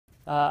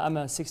I'm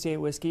a 68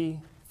 Whiskey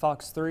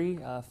Fox 3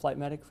 flight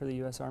medic for the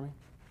U.S. Army.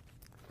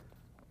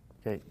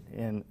 Okay,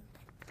 and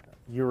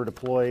you were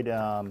deployed.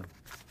 Can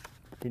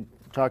you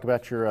talk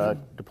about your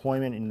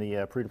deployment and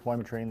the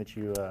pre-deployment training that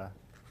you...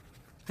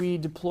 We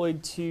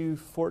deployed to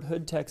Fort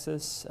Hood,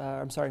 Texas.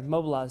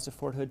 Mobilized to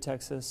Fort Hood,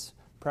 Texas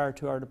prior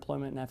to our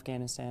deployment in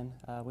Afghanistan.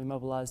 We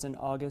mobilized in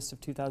August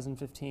of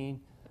 2015,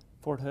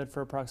 Fort Hood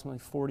for approximately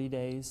 40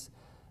 days.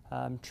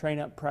 Train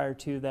up prior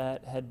to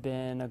that had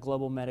been a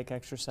global medic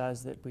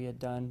exercise that we had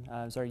done.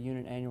 It was our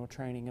unit annual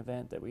training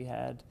event that we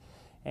had.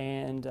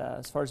 And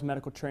as far as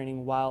medical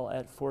training while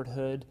at Fort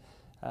Hood,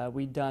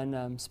 we'd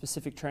done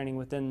specific training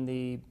within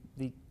the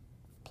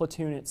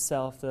platoon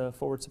itself, the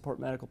forward support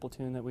medical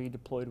platoon that we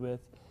deployed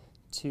with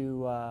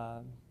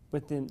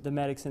the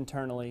medics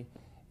internally.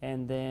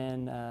 And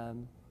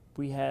then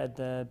we had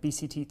the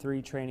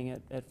BCT-3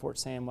 training at Fort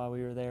Sam while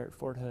we were there at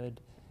Fort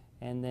Hood.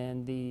 And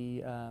then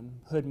the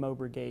Hood Mo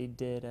Brigade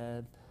did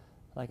a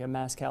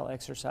MASCAL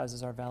exercise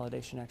as our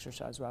validation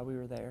exercise while we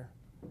were there.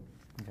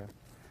 Okay.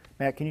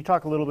 Matt, can you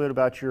talk a little bit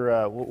about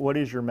your, what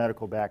is your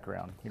medical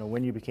background? You know,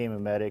 when you became a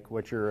medic,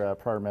 what your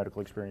prior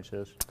medical experience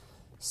is?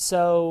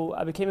 So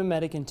I became a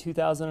medic in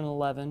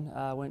 2011.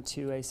 I went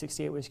to a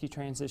 68 Whiskey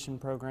transition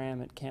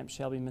program at Camp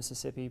Shelby,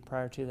 Mississippi.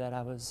 Prior to that,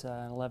 I was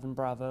an 11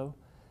 Bravo.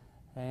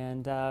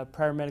 And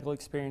prior medical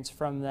experience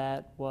from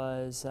that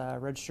was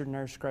registered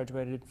nurse,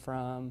 graduated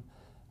from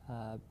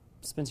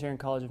Spencerian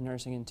College of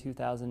Nursing in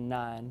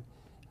 2009.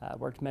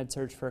 Worked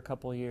med-surg for a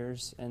couple of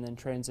years and then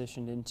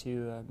transitioned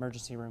into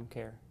emergency room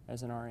care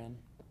as an RN.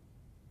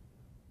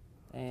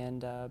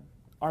 And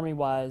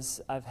Army-wise,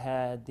 I've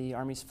had the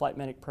Army's flight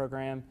medic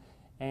program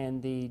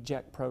and the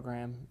JEC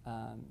program,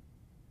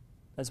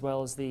 as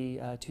well as the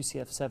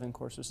 2CF7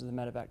 course, which is the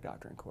MEDEVAC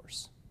doctrine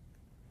course.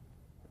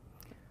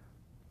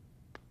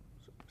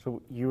 So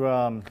you,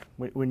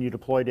 when you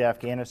deployed to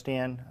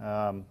Afghanistan,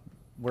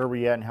 where were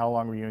you at and how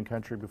long were you in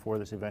country before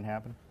this event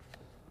happened?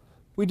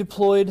 We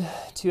deployed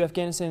to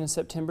Afghanistan in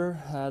September,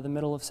 the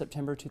middle of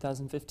September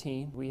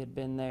 2015. We had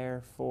been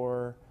there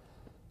for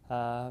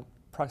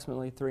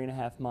approximately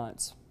 3.5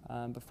 months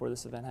before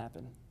this event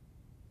happened.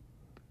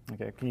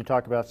 Okay, can you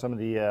talk about some of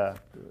the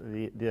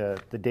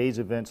day's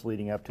events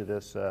leading up to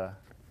this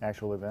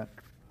actual event?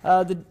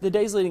 The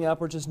days leading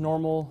up were just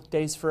normal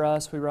days for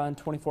us. We run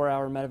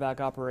 24-hour medevac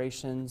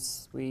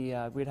operations. We'd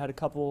had a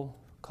couple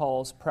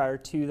calls prior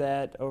to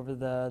that over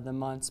the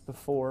months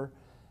before.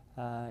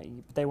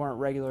 They weren't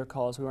regular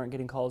calls. We weren't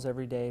getting calls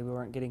every day. We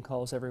weren't getting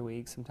calls every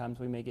week. Sometimes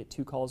we may get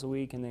 2 calls a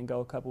week and then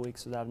go a couple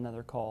weeks without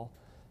another call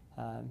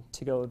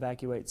to go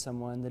evacuate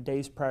someone. The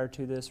days prior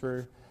to this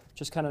were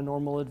just kind of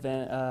normal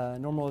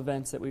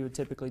events that we would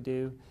typically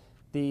do.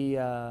 We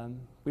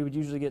would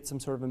usually get some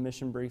sort of a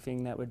mission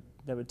briefing that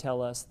would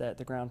tell us that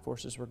the ground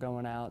forces were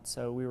going out,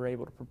 so we were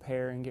able to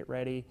prepare and get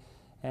ready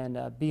and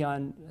be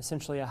on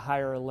essentially a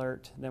higher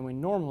alert than we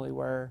normally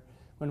were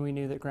when we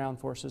knew that ground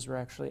forces were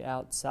actually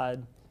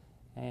outside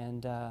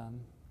and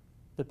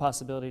the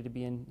possibility to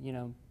be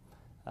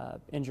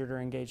injured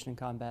or engaged in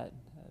combat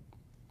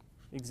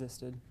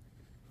existed.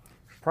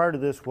 Prior to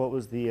this, what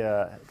was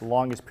the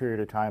longest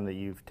period of time that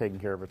you've taken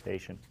care of a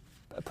patient?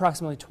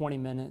 Approximately 20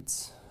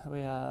 minutes.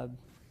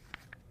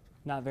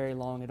 Not very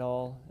long at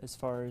all as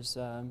far as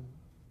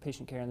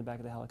patient care in the back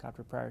of the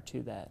helicopter prior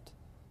to that.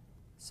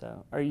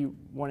 So are you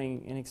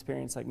wanting an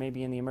experience like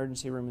maybe in the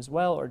emergency room as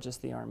well, or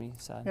just the Army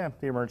side? Yeah,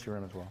 the emergency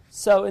room as well.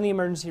 So in the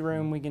emergency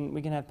room, we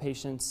can have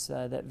patients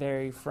that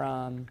vary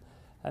from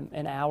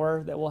an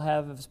hour that we'll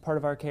have as part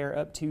of our care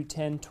up to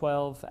 10,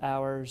 12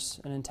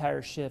 hours, an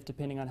entire shift,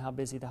 depending on how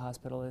busy the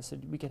hospital is. So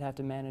we could have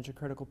to manage a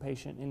critical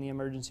patient in the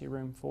emergency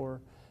room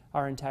for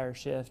our entire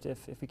shift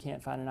if we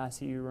can't find an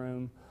ICU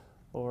room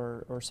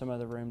or some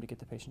other room to get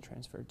the patient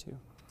transferred to.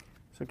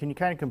 So can you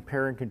kind of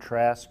compare and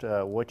contrast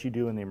what you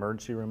do in the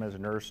emergency room as a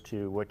nurse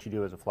to what you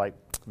do as a flight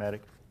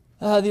medic?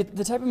 The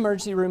type of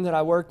emergency room that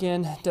I work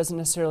in doesn't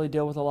necessarily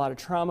deal with a lot of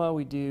trauma.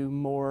 We do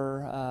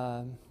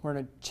more, we're in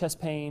a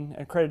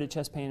accredited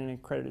chest pain and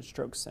accredited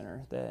stroke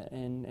center,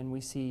 and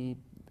we see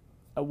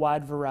a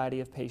wide variety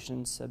of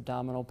patients,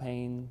 abdominal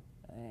pain,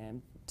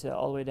 and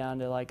all the way down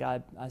to like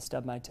I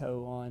stubbed my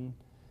toe on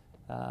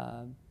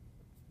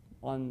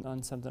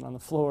something on the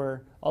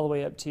floor, all the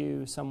way up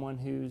to someone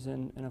who's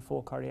in a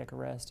full cardiac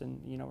arrest and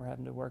we're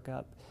having to work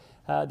up.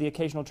 The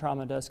occasional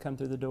trauma does come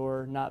through the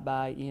door, not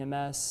by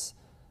EMS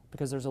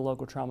because there's a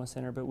local trauma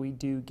center, but we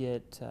do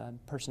get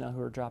personnel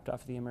who are dropped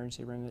off of the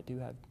emergency room that do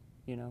have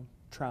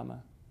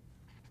trauma.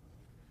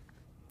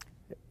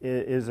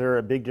 Is there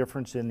a big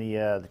difference in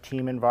the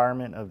team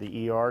environment of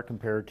the ER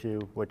compared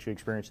to what you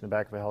experience in the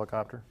back of a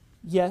helicopter?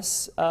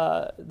 Yes,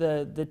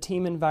 the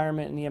team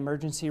environment in the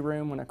emergency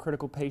room, when a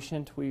critical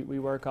patient, we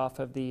work off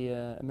of the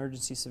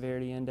emergency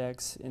severity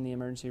index in the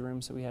emergency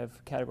room. So we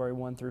have category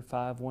 1 through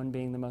 5, 1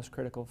 being the most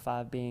critical,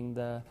 5 being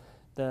the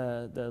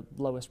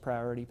lowest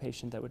priority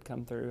patient that would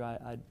come through.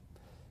 I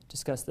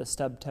discussed the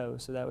stub toe,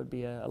 so that would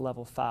be a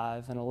level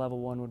 5, and a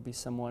level 1 would be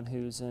someone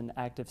who's an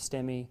active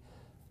STEMI,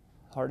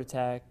 heart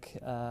attack,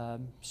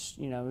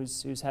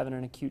 who's having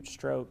an acute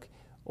stroke,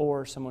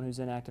 or someone who's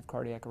in active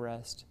cardiac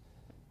arrest.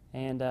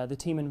 And the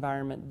team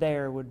environment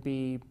there would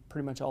be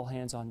pretty much all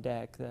hands on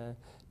deck. The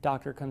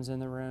doctor comes in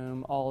the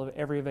room,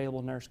 every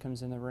available nurse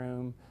comes in the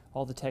room,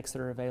 all the techs that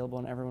are available,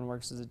 and everyone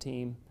works as a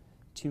team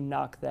to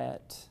knock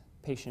that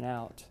patient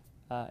out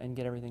and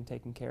get everything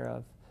taken care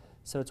of.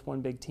 So it's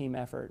one big team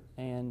effort,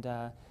 and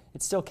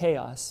it's still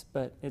chaos,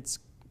 but it's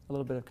a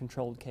little bit of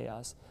controlled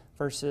chaos.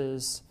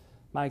 Versus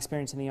my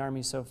experience in the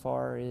Army so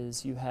far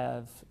is you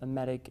have a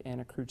medic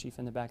and a crew chief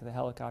in the back of the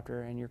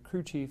helicopter, and your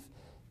crew chief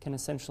can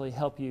essentially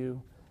help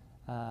you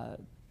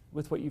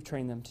with what you've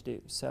trained them to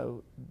do.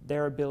 So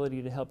their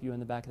ability to help you in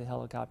the back of the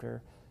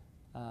helicopter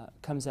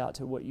comes out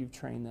to what you've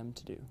trained them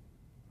to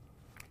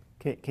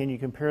do. Can you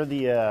compare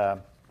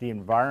the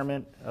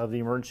environment of the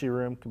emergency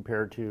room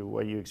compared to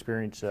what you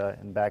experience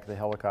in the back of the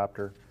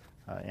helicopter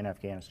in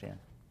Afghanistan?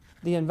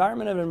 The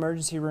environment of an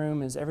emergency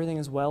room is everything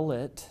is well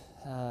lit,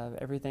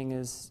 everything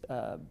is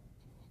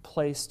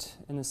placed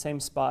in the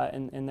same spot,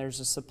 and there's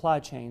a supply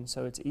chain,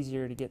 so it's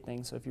easier to get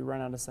things. So if you run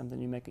out of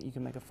something, you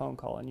can make a phone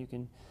call, and you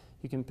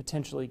can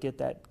potentially get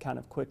that kind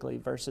of quickly.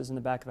 Versus in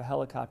the back of a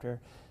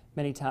helicopter,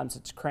 many times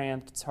it's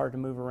cramped, it's hard to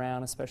move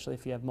around, especially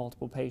if you have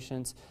multiple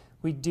patients.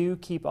 We do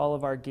keep all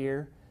of our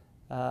gear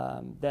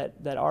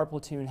that our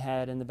platoon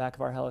had in the back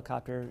of our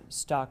helicopter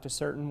stocked a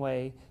certain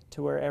way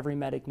to where every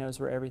medic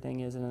knows where everything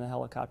is in the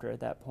helicopter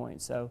at that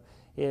point. So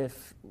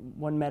if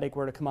one medic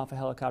were to come off a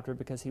helicopter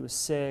because he was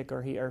sick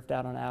or he IRF'd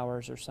out on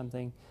hours or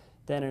something,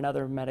 then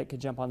another medic could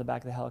jump on the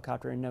back of the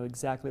helicopter and know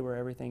exactly where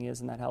everything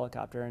is in that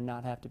helicopter and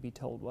not have to be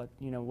told what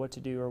to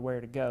do or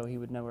where to go. He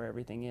would know where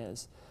everything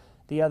is.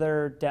 The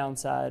other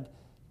downside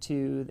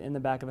to in the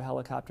back of a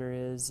helicopter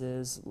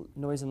is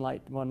noise and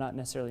light, well, not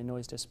necessarily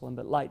noise discipline,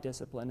 but light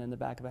discipline in the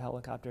back of a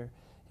helicopter.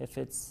 If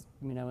it's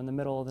in the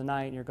middle of the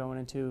night and you're going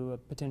into a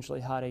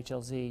potentially hot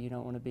HLZ, you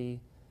don't want to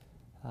be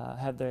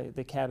have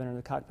the cabin or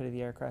the cockpit of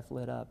the aircraft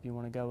lit up. You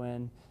want to go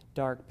in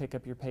dark, pick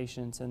up your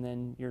patients, and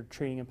then you're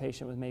treating a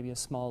patient with maybe a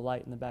small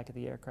light in the back of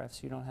the aircraft,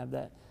 so you don't have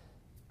that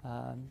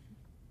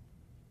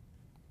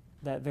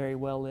that very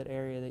well lit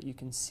area that you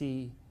can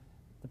see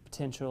the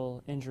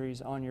potential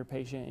injuries on your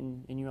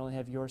patient, and you only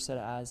have your set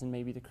of eyes and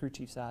maybe the crew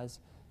chief's eyes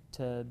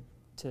to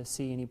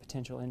see any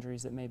potential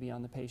injuries that may be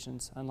on the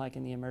patients, unlike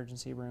in the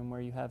emergency room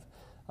where you have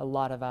a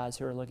lot of eyes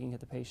who are looking at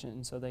the patient,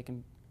 and so they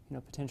can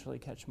potentially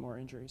catch more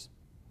injuries.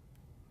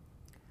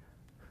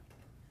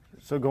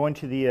 So going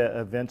to the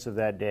events of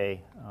that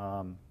day,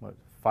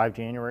 5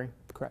 January?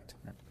 Correct.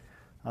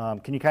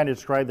 Can you kind of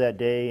describe that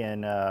day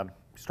and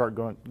start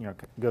going,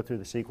 go through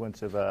the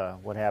sequence of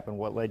what happened,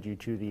 what led you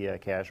to the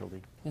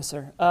casualty? Yes,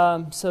 sir.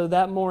 So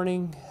that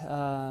morning,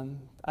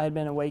 I had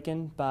been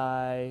awakened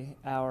by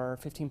our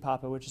 15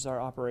 Papa, which is our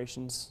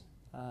operations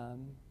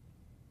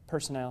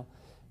personnel.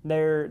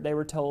 They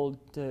were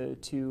told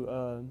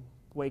to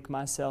wake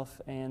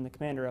myself and the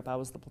commander up. I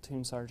was the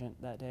platoon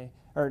sergeant that day,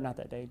 or not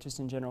that day, just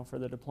in general for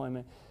the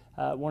deployment.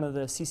 One of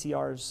the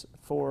CCRs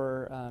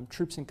for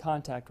troops in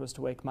contact was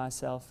to wake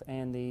myself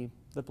and the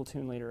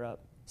platoon leader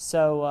up.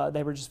 So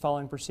they were just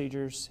following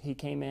procedures. He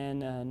came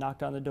in,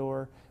 knocked on the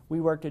door.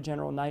 We worked a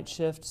general night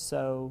shift,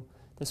 so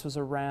this was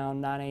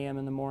around 9 a.m.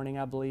 in the morning,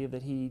 I believe,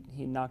 that he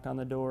knocked on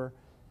the door,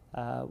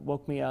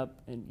 woke me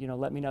up, and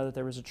let me know that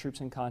there was a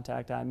troops in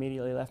contact. I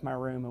immediately left my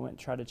room and went and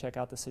tried to check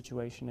out the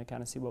situation to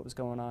kind of see what was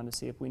going on, to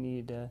see if we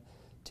needed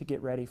to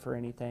get ready for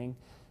anything.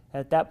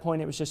 At that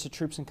point, it was just a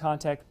troops in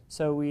contact,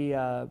 so we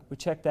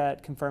checked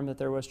that, confirmed that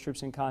there was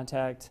troops in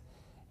contact,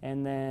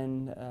 and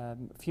then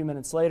a few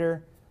minutes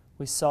later,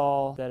 we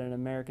saw that an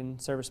American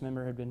service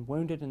member had been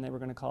wounded, and they were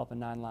going to call up a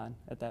 9-line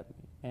at that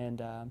point.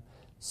 And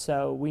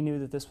so we knew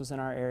that this was in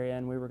our area,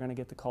 and we were going to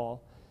get the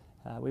call.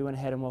 We went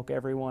ahead and woke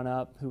everyone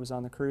up who was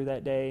on the crew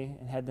that day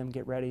and had them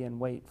get ready and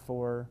wait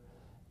for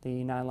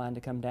the 9-line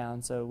to come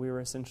down. So we were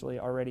essentially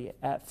already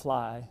at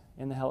fly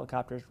in the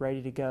helicopters,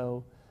 ready to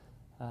go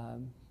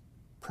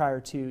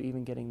prior to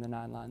even getting the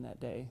 9-line that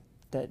day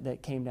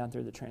that came down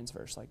through the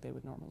transverse like they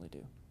would normally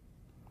do.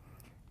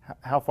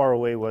 How far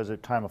away was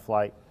it, time of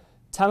flight?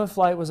 Time of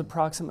flight was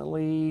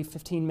approximately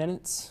 15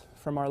 minutes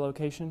from our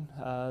location.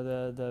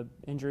 The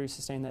injury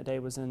sustained that day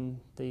was in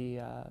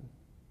the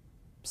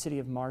city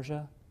of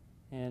Marja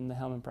in the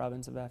Helmand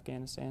province of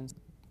Afghanistan.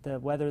 The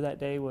weather that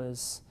day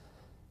was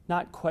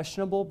not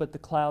questionable, but the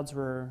clouds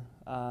were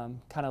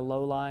kind of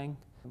low-lying.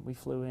 We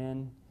flew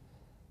in,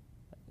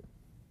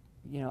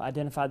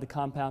 identified the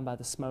compound by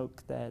the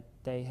smoke that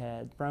they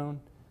had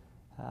thrown,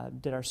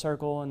 did our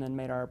circle, and then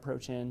made our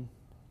approach in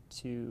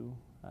to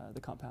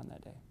the compound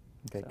that day.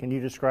 Okay. So. Can you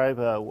describe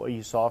what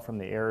you saw from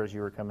the air as you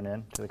were coming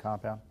in to the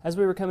compound? As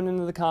we were coming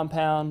into the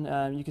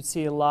compound, you could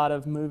see a lot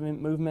of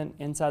movement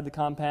inside the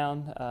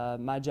compound.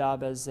 My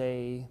job as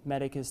a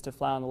medic is to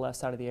fly on the left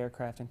side of the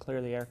aircraft and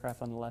clear the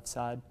aircraft on the left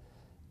side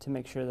to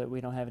make sure that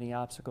we don't have any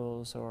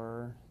obstacles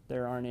or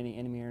there aren't any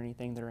enemy or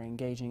anything that are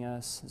engaging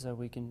us, so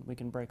we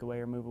can break away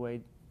or move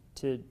away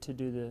to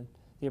do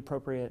the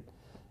appropriate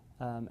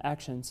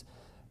actions.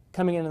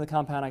 Coming into the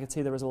compound, I could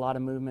see there was a lot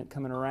of movement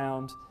coming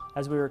around.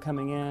 As we were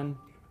coming in,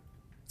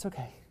 it's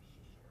okay.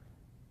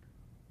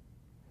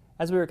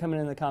 as we were coming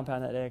into the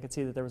compound that day, I could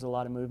see that there was a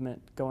lot of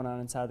movement going on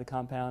inside the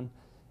compound.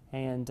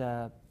 And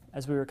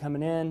as we were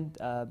coming in,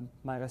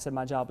 like I said,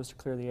 my job was to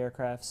clear the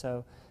aircraft.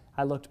 So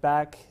I looked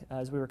back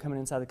as we were coming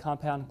inside the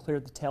compound,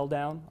 cleared the tail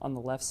down on the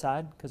left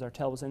side because our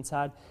tail was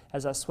inside.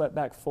 As I swept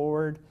back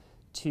forward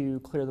to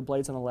clear the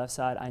blades on the left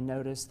side, I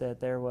noticed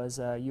that there was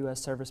a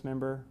U.S. service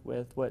member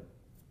with what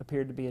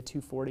appeared to be a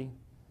 240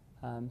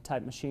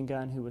 type machine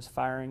gun who was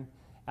firing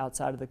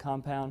outside of the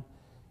compound,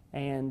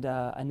 and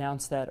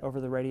announced that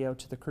over the radio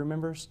to the crew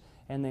members,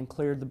 and then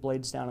cleared the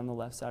blades down on the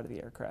left side of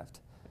the aircraft.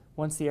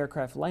 Once the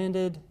aircraft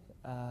landed,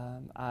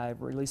 I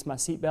released my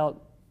seatbelt,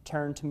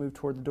 turned to move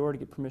toward the door to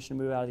get permission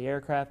to move out of the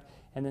aircraft,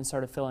 and then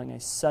started feeling a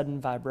sudden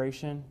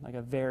vibration, like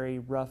a very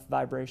rough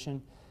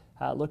vibration.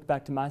 Looked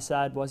back to my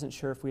side, wasn't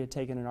sure if we had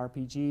taken an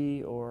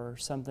RPG or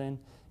something.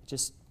 It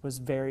just was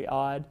very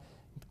odd.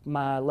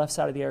 My left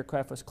side of the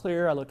aircraft was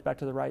clear. I looked back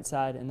to the right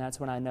side, and that's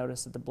when I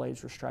noticed that the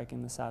blades were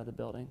striking the side of the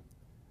building.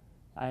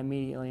 I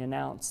immediately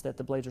announced that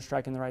the blades were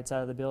striking the right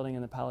side of the building,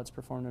 and the pilots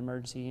performed an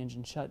emergency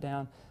engine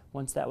shutdown.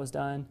 Once that was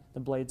done, the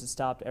blades had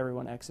stopped.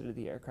 Everyone exited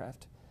the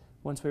aircraft.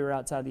 Once we were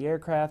outside the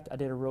aircraft, I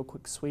did a real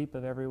quick sweep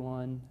of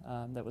everyone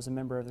that was a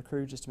member of the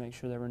crew just to make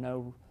sure there were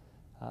no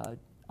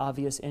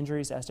obvious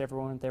injuries. Asked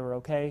everyone if they were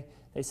okay.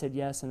 They said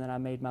yes, and then I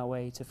made my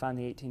way to find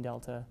the 18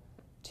 Delta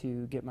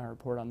to get my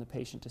report on the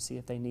patient to see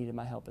if they needed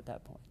my help at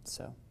that point.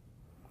 So,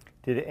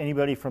 did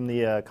anybody from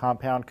the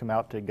compound come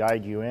out to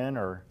guide you in,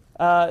 or?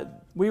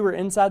 We were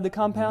inside the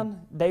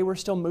compound. They were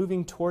still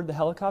moving toward the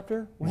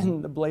helicopter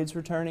when the blades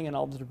were turning and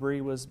all the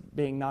debris was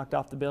being knocked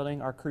off the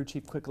building. Our crew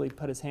chief quickly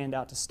put his hand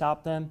out to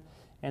stop them,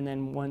 and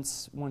then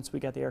once we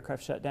got the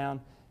aircraft shut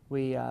down,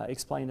 we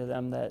explained to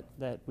them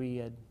that we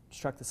had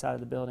struck the side of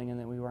the building and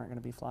that we weren't going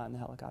to be flying the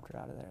helicopter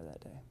out of there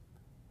that day.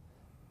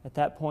 At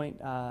that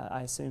point,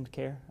 I assumed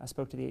care. I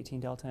spoke to the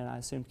 18 Delta and I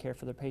assumed care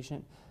for the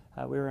patient.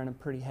 We were in a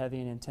pretty heavy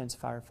and intense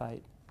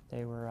firefight.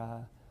 They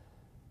were,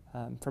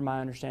 from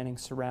my understanding,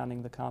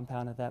 surrounding the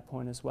compound at that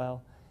point as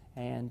well.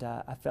 And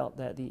I felt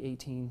that the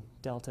 18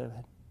 Delta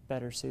had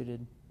better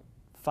suited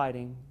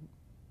fighting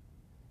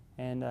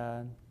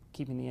and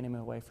keeping the enemy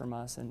away from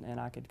us, and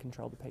I could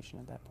control the patient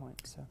at that point.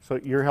 So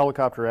your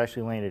helicopter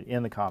actually landed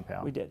in the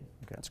compound? We did.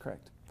 Okay. That's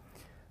correct.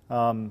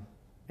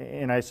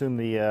 And I assume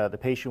the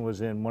patient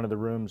was in one of the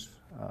rooms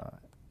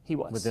He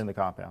was. within the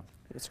compound?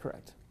 That's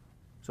correct.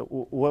 So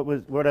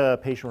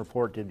what patient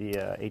report did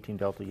the 18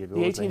 Delta give you?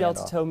 The 18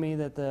 Delta told me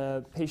that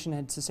the patient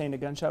had sustained a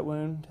gunshot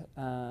wound.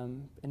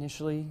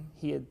 Initially,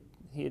 he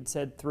had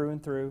said through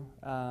and through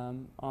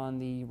on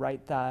the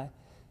right thigh.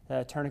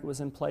 The tourniquet was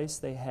in place.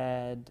 They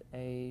had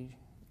a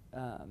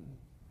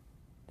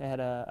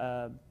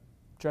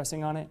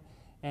dressing on it,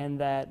 and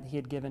that he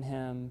had given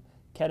him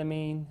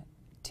ketamine,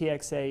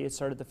 TXA. It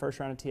started the first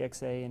round of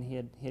TXA, and he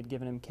had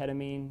given him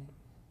ketamine.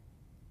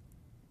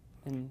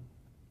 And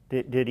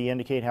did he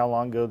indicate how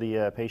long ago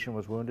the patient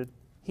was wounded?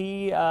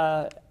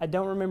 I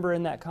don't remember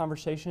in that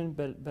conversation,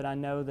 but I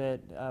know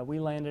that we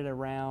landed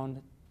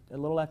around a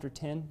little after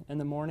 10 in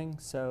the morning.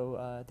 So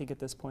I think at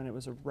this point it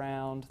was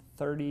around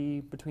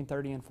between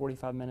 30 and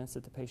 45 minutes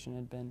that the patient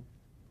had been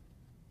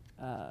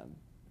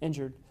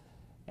injured,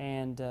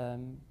 and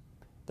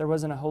there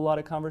wasn't a whole lot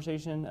of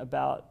conversation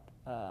about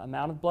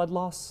amount of blood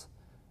loss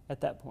at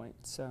that point.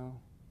 So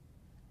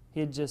he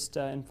had just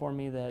informed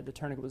me that the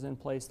tourniquet was in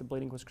place, the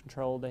bleeding was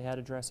controlled, they had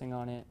a dressing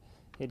on it,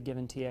 he had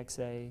given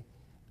TXA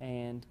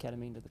and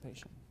ketamine to the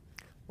patient.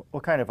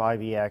 What kind of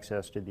IV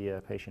access did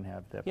the patient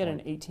have at that point? He had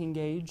an 18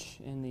 gauge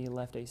in the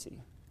left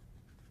AC.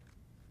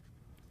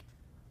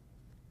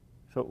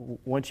 So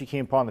once you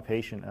came upon the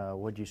patient,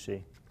 what did you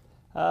see?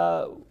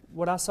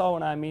 What I saw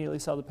when I immediately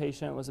saw the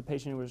patient was a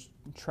patient who was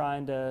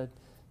trying to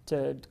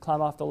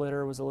climb off the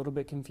litter, was a little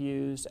bit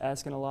confused,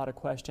 asking a lot of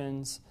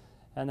questions,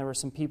 and there were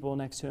some people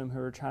next to him who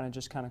were trying to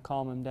just kind of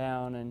calm him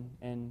down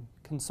and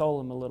console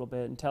him a little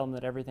bit and tell him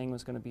that everything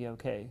was going to be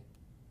okay.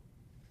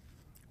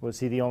 Was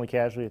he the only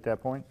casualty at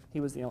that point?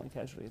 He was the only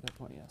casualty at that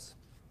point, yes.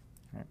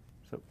 All right.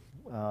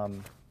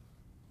 So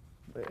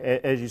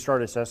as you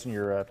started assessing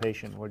your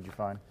patient, what did you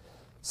find?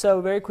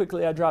 So very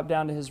quickly I dropped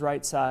down to his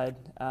right side,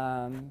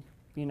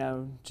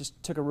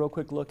 just took a real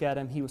quick look at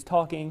him. He was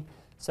talking,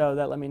 so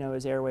that let me know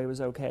his airway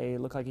was okay.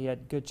 It looked like he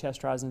had good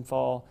chest rise and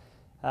fall.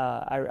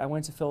 I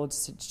went to Phil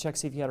to check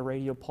see if he had a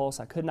radial pulse.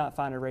 I could not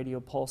find a radial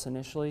pulse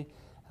initially,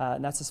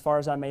 and that's as far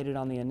as I made it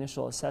on the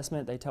initial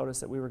assessment. They told us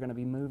that we were going to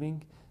be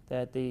moving,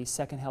 that the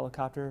second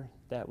helicopter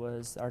that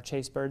was our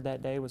chase bird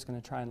that day was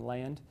going to try and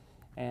land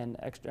and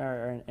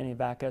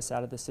evac us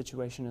out of the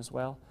situation as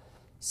well.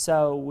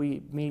 So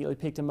we immediately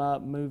picked him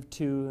up, moved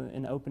to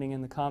an opening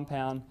in the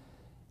compound,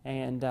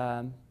 and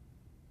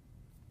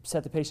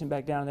set the patient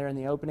back down there in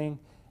the opening.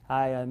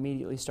 I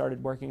immediately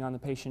started working on the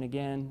patient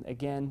again,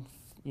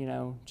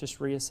 just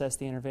reassess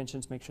the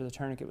interventions, make sure the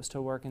tourniquet was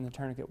still working. The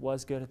tourniquet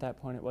was good at that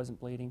point. It wasn't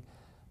bleeding.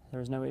 There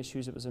was no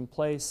issues. It was in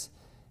place.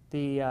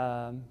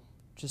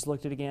 Just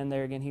looked at it again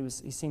there again.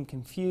 He seemed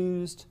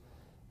confused.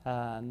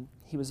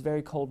 He was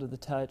very cold to the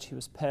touch. He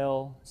was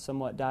pale,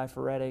 somewhat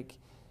diaphoretic,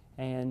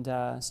 and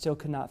still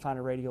could not find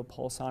a radial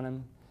pulse on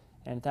him.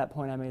 And at that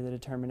point, I made the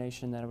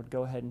determination that I would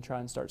go ahead and try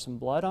and start some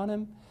blood on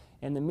him.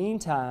 In the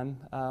meantime,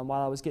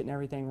 while I was getting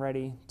everything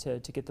ready to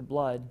get the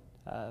blood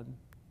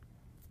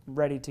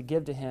ready to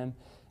give to him,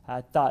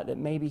 I thought that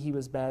maybe he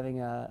was having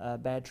a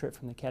bad trip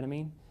from the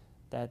ketamine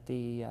that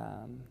the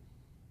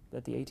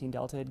 18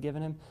 Delta had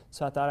given him.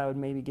 So I thought I would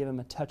maybe give him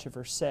a touch of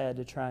Versed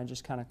to try and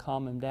just kind of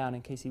calm him down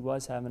in case he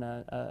was having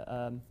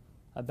a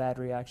bad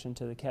reaction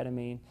to the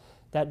ketamine.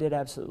 That did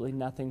absolutely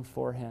nothing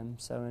for him.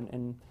 So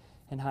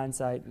in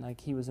hindsight,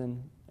 like, he was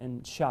in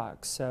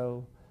shock.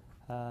 So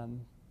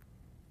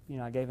you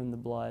know, I gave him the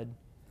blood.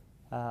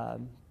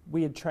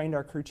 We had trained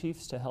our crew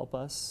chiefs to help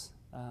us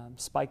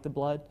spike the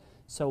blood.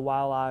 So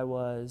while I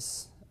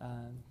was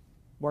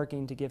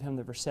working to give him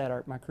the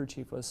Versed, my crew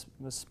chief was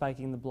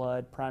spiking the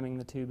blood, priming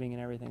the tubing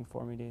and everything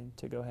for me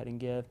to go ahead and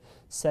give,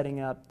 setting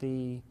up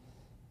the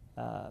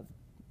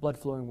blood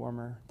flowing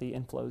warmer, the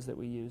inflows that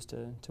we use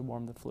to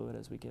warm the fluid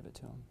as we give it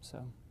to him.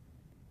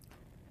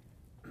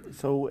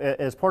 So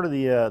as part of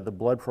the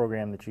blood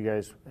program that you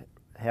guys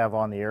have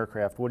on the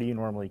aircraft, what do you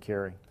normally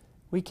carry?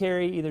 We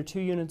carry either 2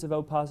 units of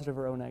O positive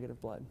or O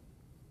negative blood.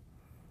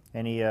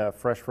 Any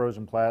fresh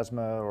frozen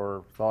plasma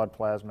or thawed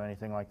plasma,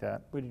 anything like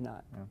that? We do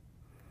not.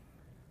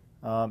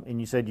 Yeah. And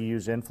you said you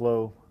use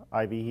inflow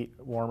IV heat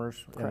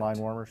warmers, Correct. inline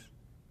warmers?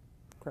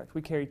 Correct.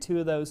 We carry 2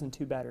 of those and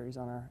 2 batteries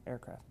on our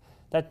aircraft.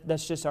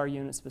 That's just our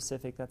unit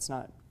specific. That's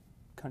not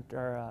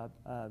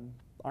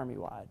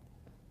Army-wide.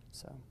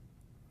 So.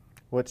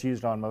 What's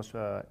used on most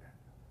air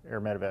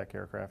medevac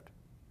aircraft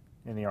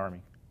in the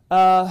Army?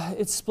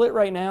 It's split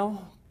right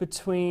now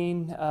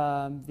between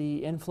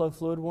the inflow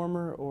fluid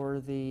warmer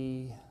or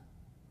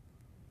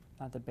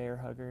not the bear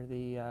hugger,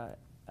 the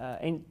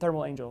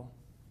thermal angel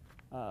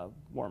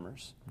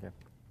warmers. Okay.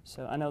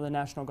 So I know the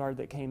National Guard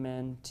that came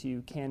in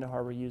to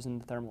Kandahar were using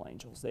the thermal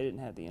angels. They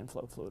didn't have the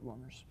inflow fluid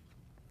warmers.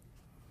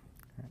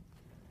 Okay.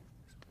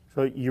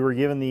 So you were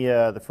given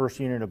the first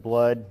unit of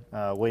blood,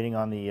 waiting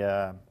on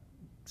the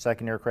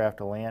second aircraft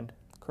to land?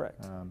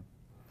 Correct.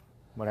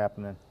 What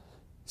happened then?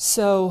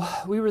 So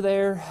we were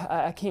there.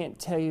 I can't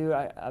tell you,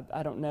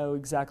 I don't know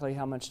exactly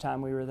how much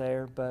time we were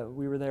there, but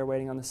we were there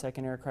waiting on the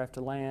second aircraft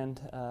to land.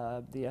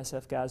 The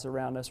SF guys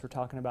around us were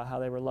talking about how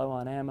they were low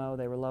on ammo,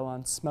 they were low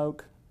on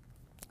smoke.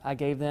 I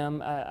gave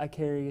them, I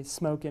carry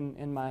smoke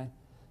in my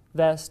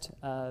vest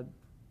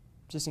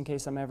just in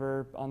case I'm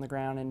ever on the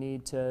ground and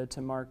need to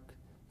mark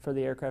for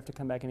the aircraft to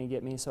come back and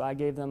get me. So I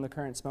gave them the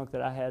current smoke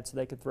that I had so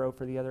they could throw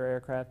for the other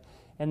aircraft,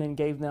 and then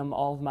gave them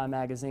all of my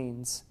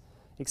magazines,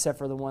 except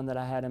for the one that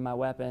I had in my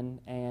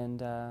weapon and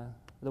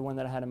the one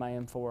that I had in my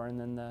M4, and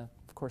then,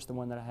 of course, the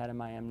one that I had in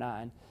my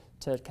M9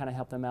 to kind of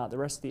help them out. The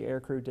rest of the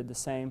aircrew did the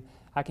same.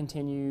 I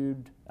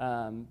continued,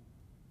 you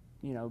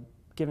know,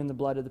 giving the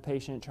blood to the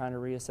patient, trying to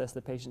reassess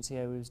the patient, see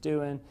how he was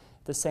doing.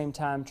 At the same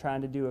time,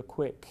 trying to do a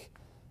quick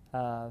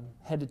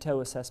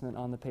head-to-toe assessment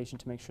on the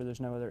patient to make sure there's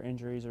no other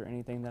injuries or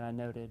anything that I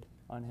noted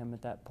on him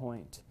at that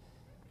point.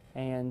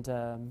 And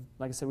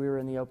like I said, we were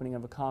in the opening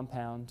of a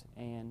compound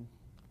and,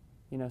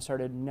 you know,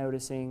 started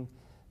noticing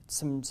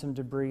some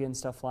debris and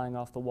stuff flying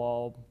off the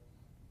wall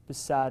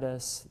beside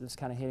us. It was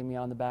kind of hitting me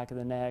on the back of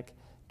the neck.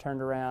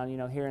 Turned around, you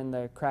know, hearing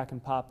the crack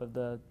and pop of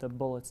the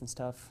bullets and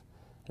stuff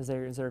as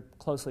they're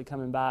closely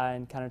coming by,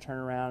 and kind of turn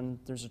around.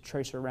 There's a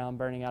tracer round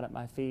burning out at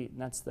my feet,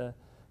 and that's the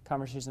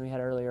conversation we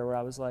had earlier where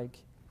I was like,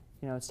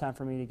 you know, it's time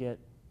for me to get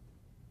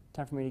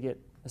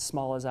as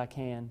small as I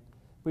can.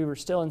 We were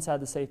still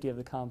inside the safety of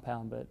the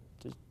compound, but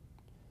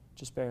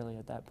just barely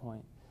at that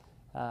point.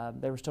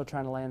 They were still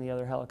trying to land the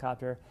other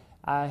helicopter.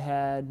 I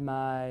had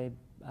my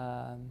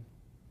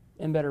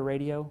embedder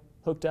radio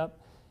hooked up,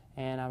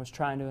 and I was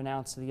trying to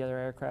announce to the other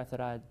aircraft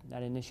that I'd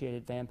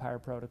initiated vampire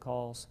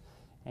protocols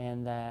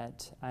and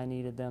that I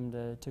needed them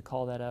to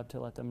call that up to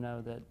let them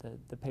know that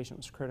the patient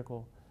was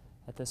critical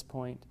at this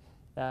point.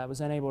 I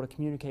was unable to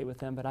communicate with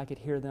them, but I could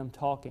hear them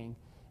talking,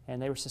 and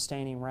they were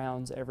sustaining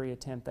rounds every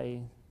attempt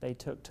they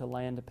took to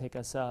land to pick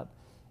us up.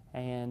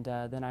 And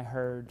then I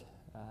heard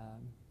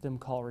them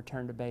call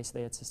return to base.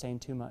 They had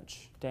sustained too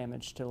much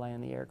damage to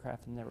land the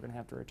aircraft, and they were going to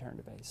have to return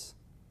to base.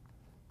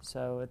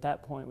 So at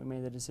that point, we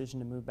made the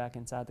decision to move back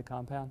inside the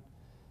compound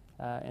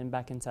and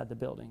back inside the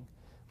building.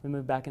 We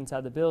moved back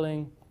inside the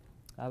building.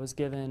 I was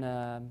given,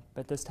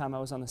 at this time I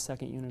was on the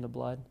second unit of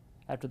blood.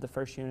 After the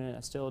first unit, I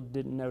still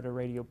didn't note a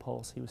radio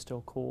pulse. He was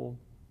still cool,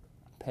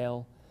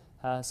 pale,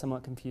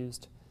 somewhat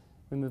confused.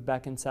 We moved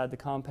back inside the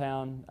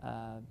compound,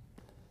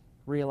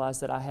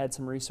 realized that I had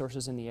some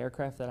resources in the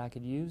aircraft that I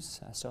could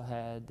use. I still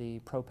had the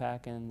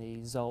Propack and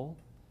the Zoll,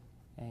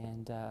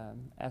 and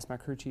asked my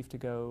crew chief to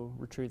go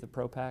retrieve the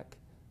Propack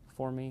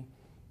for me.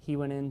 He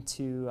went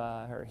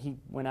he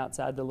went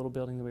outside the little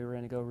building that we were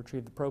in to go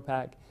retrieve the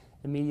Propack.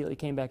 Immediately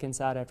came back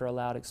inside after a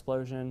loud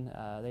explosion.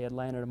 They had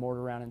landed a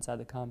mortar round inside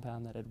the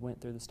compound that had went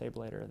through the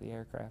stabilator of the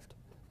aircraft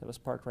that was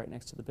parked right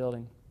next to the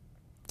building.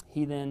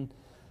 He then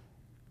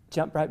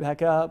jumped right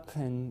back up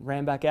and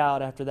ran back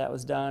out after that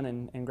was done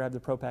and grabbed the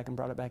Propack and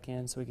brought it back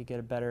in so we could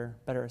get a better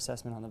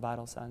assessment on the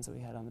vital signs that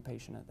we had on the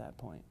patient at that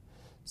point.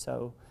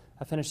 So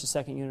I finished the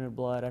second unit of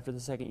blood. After the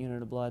second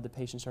unit of blood, the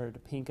patient started to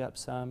pink up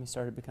some. He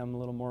started to become a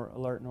little more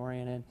alert and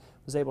oriented,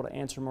 was able to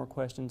answer more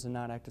questions and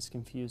not act as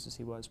confused as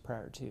he was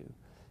prior to.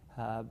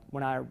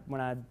 When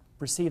I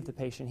received the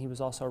patient, he was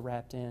also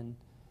wrapped in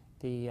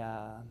the,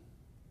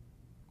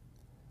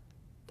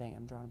 dang,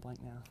 I'm drawing a blank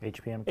now.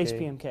 HPMK?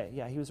 HPMK,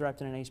 yeah, he was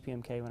wrapped in an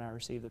HPMK when I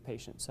received the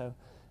patient. So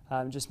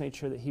just made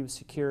sure that he was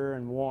secure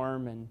and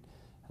warm,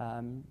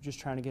 and just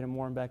trying to get him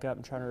warmed back up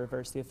and trying to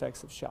reverse the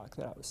effects of shock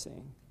that I was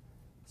seeing.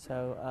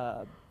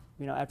 So,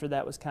 you know, after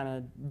that was kind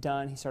of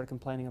done, he started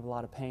complaining of a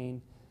lot of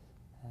pain.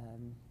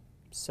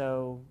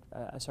 So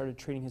I started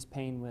treating his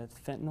pain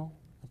with fentanyl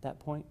at that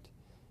point,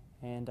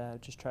 and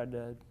just tried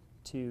to,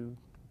 you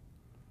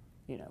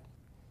know,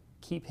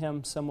 keep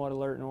him somewhat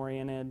alert and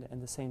oriented, and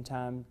at the same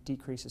time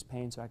decrease his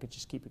pain so I could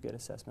just keep a good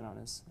assessment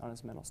on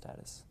his mental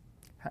status.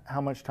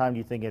 How much time do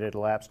you think it had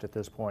elapsed at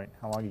this point?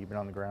 How long have you been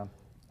on the ground?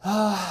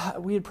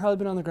 We had probably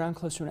been on the ground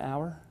close to an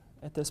hour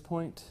at this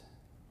point.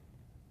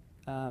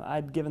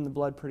 I'd given the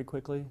blood pretty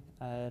quickly.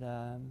 I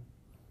had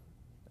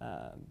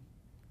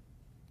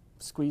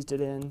squeezed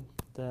it in,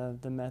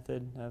 the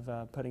method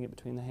of putting it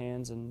between the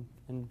hands and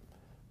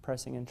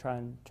pressing and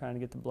trying to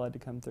get the blood to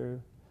come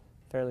through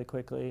fairly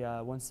quickly.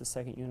 Once the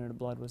second unit of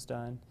blood was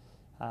done,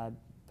 I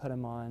put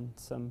him on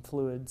some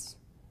fluids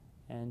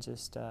and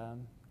just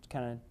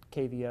kind of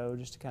KVO,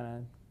 just to kind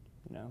of,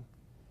 you know,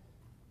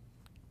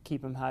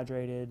 keep him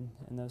hydrated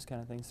and those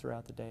kind of things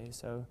throughout the day.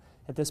 So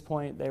at this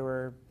point, they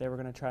were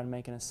going to try to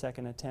make a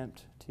second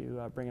attempt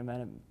to bring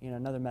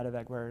another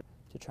medevac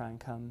to try and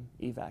come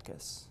evac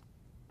us.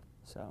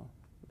 So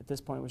at this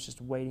point, it was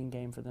just a waiting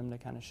game for them to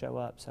kind of show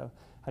up. So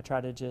I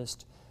tried to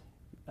just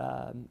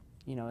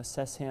you know,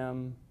 assess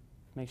him,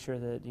 make sure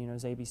that, you know,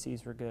 his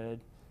ABCs were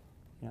good,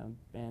 you know,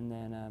 and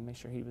then make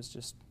sure he was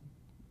just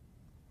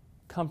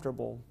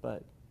comfortable,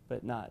 but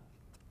not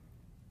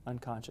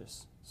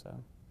unconscious.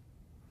 So.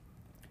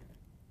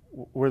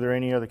 Were there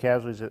any other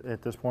casualties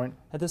at this point?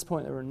 At this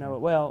point, there were no.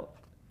 Well,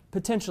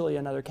 potentially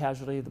another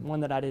casualty, the one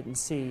that I didn't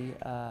see.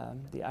 I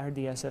heard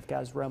the SF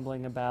guys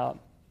rumbling about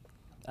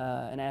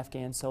an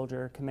Afghan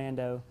soldier,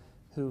 commando,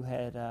 who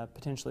had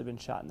potentially been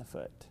shot in the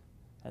foot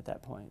at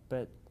that point,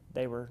 but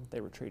they were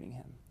treating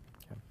him.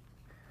 Okay.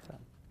 So.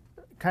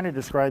 Kind of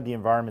describe the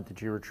environment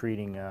that you were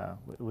treating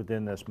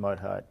within this mud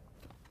hut.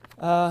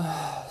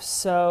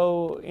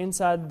 So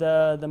inside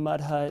the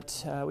mud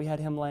hut, we had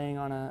him laying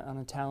on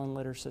a Talon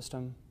litter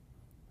system,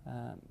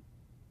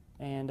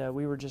 and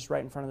we were just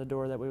right in front of the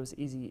door. That way it was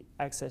easy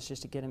access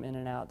just to get him in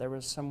and out. There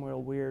was some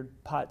real weird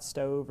pot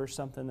stove or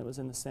something that was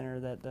in the center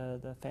that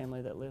the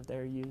family that lived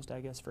there used, I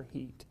guess, for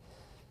heat.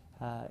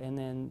 And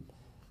then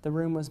the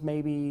room was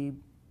maybe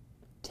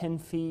 10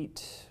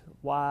 feet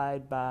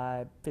wide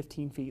by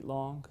 15 feet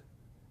long,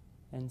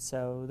 and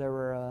so there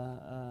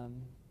were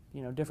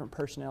you know, different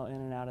personnel in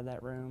and out of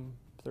that room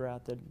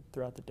throughout the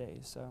day.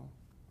 So,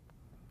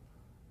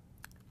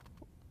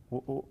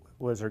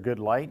 was there good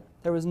light?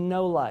 there was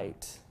no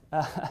light,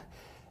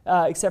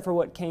 except for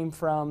what came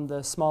from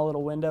the small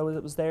little window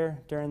that was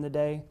there during the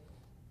day,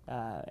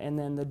 and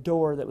then the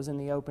door that was in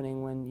the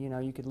opening. When, you know,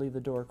 you could leave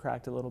the door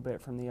cracked a little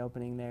bit from the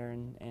opening there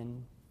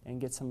and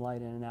get some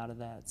light in and out of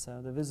that.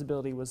 So the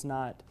visibility was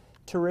not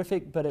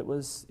terrific, but it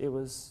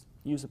was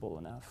usable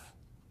enough.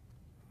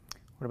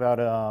 What about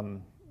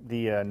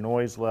the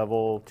noise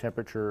level,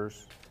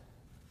 temperatures?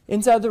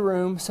 Inside the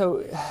room, so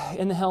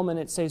in the helmet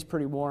it stays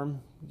pretty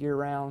warm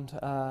year-round.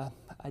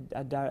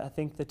 I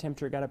think the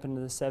temperature got up into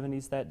the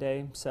 70s that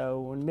day, so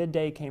when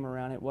midday came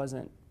around it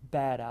wasn't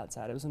bad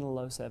outside. It was in the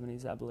low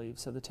 70s, I believe,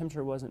 so the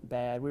temperature wasn't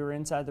bad. We were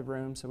inside the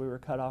room, so we were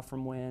cut off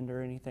from wind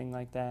or anything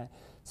like that.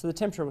 So the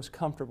temperature was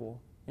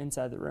comfortable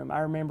inside the room. I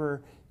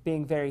remember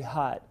being very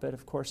hot, but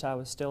of course I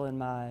was still in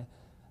my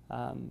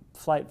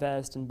flight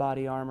vest and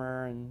body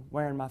armor and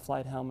wearing my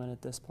flight helmet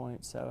at this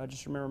point. So I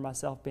just remember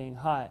myself being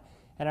hot.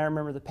 And I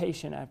remember the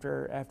patient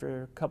after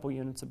a couple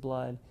units of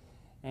blood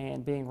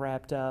and being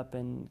wrapped up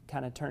and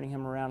kind of turning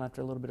him around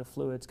after a little bit of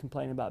fluids,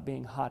 complaining about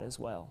being hot as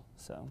well.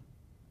 So. All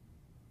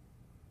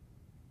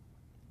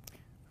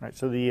right,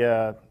 so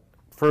the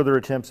further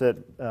attempts at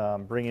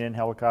bringing in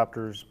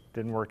helicopters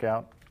didn't work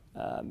out?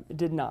 It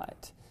did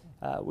not.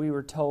 We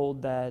were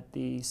told that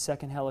the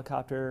second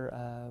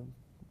helicopter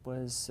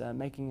was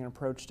making an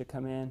approach to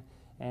come in,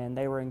 and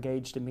they were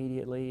engaged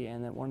immediately,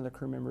 and that one of the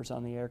crew members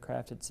on the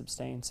aircraft had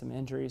sustained some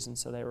injuries, and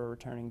so they were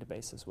returning to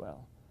base as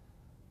well.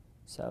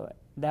 So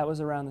that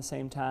was around the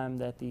same time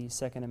that the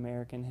second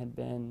American had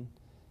been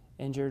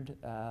injured.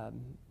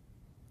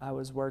 I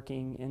was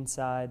working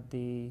inside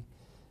the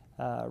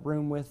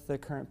room with the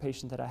current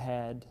patient that I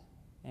had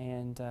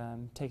and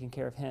taking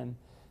care of him.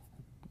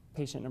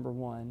 Patient number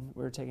one,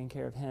 we were taking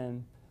care of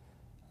him,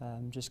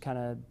 just kind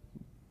of,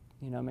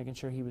 you know, making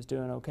sure he was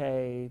doing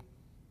okay,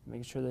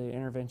 making sure the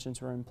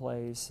interventions were in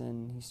place,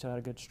 and he still had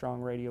a good,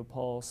 strong radio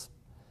pulse.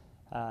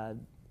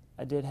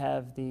 I did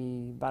have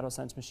the vital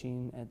signs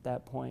machine at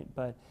that point,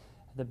 but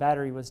the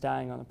battery was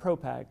dying on the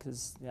ProPack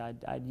because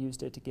I'd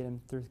used it to get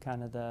him through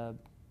kind of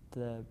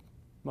the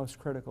most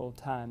critical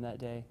time that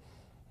day.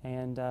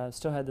 and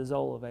still had the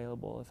Zoll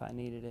available if I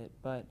needed it.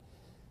 But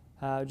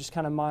just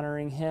kind of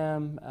monitoring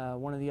him,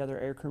 one of the other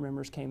aircrew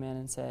members came in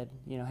and said,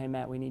 you know, hey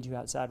Matt, we need you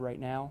outside right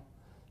now.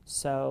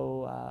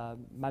 So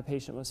my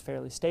patient was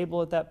fairly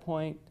stable at that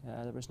point.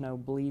 There was no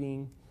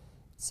bleeding.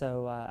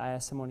 So I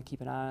asked someone to keep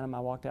an eye on him. I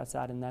walked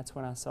outside, and that's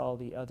when I saw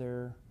the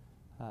other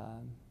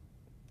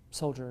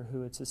soldier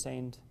who had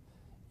sustained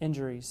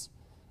injuries.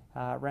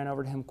 Ran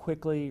over to him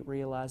quickly,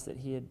 realized that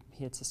he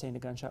had sustained a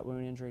gunshot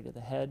wound injury to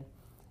the head.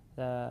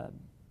 The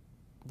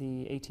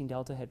 18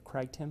 Delta had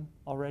cracked him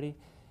already,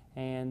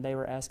 and they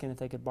were asking if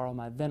they could borrow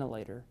my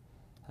ventilator.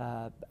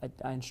 I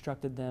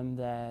instructed them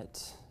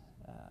that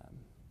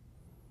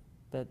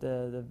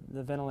the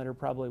ventilator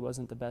probably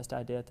wasn't the best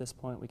idea at this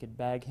point. We could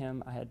bag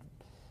him.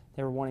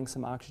 They were wanting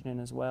some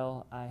oxygen as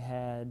well. I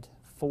had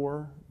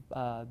 4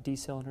 D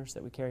cylinders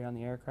that we carry on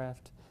the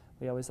aircraft.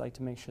 We always like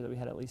to make sure that we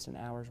had at least an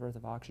hour's worth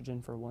of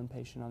oxygen for one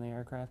patient on the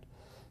aircraft.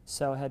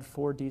 So I had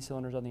 4 D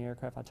cylinders on the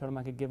aircraft. I told him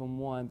I could give him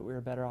 1, but we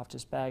were better off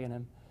just bagging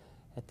him.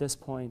 At this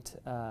point,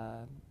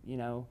 you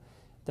know,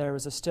 there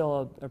was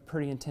still a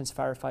pretty intense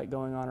firefight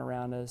going on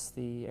around us.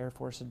 The Air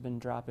Force had been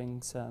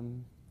dropping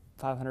some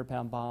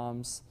 500-pound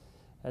bombs,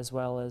 as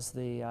well as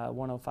the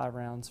 105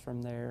 rounds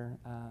from their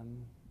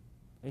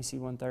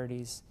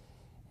AC-130s,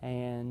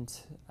 and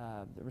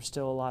there was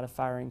still a lot of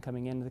firing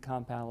coming into the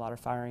compound, a lot of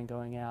firing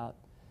going out,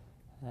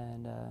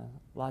 and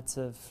lots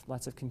of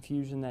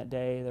confusion that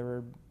day. They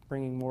were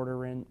bringing mortar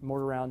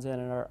rounds in,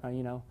 and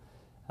you know,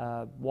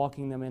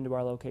 walking them into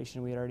our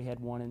location. We had already had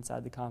 1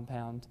 inside the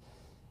compound.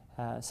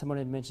 Someone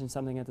had mentioned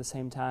something at the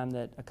same time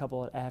that a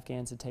couple of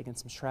Afghans had taken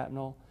some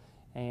shrapnel,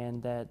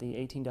 and that the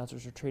 18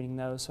 Deltas were treating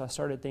those. So I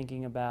started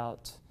thinking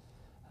about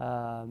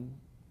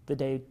the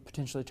day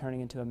potentially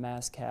turning into a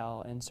mass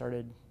cal, and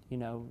started, you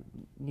know,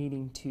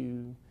 needing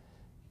to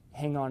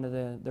hang on to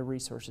the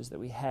resources that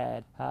we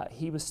had.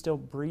 He was still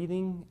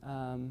breathing,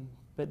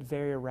 but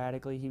very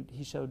erratically.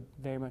 He showed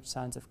very much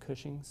signs of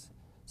Cushing's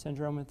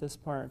syndrome at this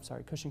point.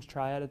 Sorry, Cushing's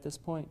triad at this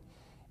point,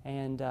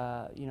 and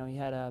you know, he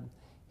had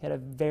a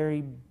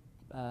very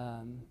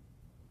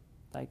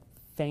like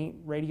faint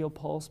radial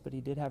pulse, but he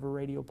did have a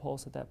radial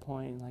pulse at that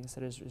point. And like I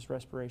said, his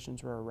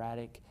respirations were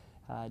erratic.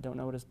 I don't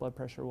know what his blood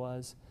pressure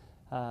was.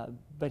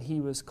 But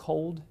he was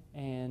cold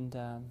and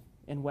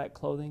in wet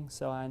clothing,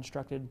 so I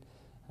instructed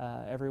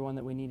everyone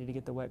that we needed to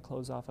get the wet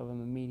clothes off of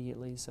him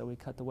immediately. So we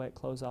cut the wet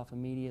clothes off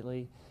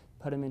immediately,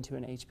 put him into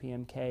an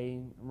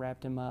HPMK,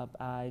 wrapped him up.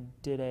 I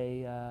did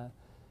a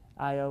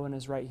IO in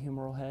his right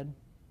humeral head,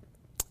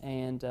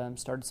 and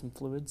started some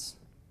fluids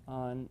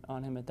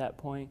on him at that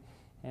point.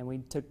 And we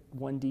took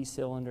 1 D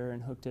cylinder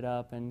and hooked it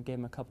up and gave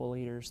him a couple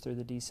liters through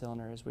the D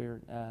cylinder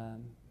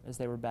as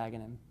they were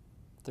bagging him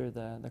through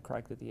the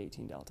cric that the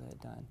 18 Delta had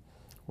done.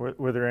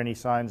 Were there any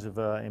signs of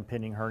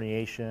impending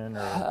herniation?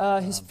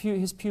 Or,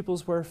 his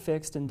pupils were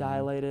fixed and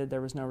dilated. There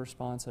was no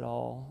response at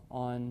all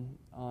on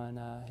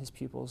his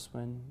pupils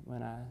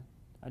when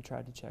I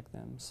tried to check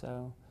them.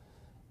 So,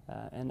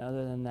 and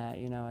other than that,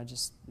 you know,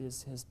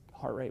 his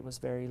heart rate was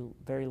very,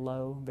 very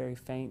low, very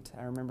faint.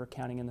 I remember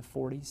counting in the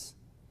 40s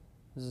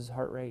was his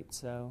heart rate.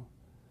 So,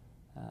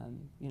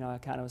 you know, I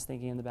kind of was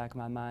thinking in the back of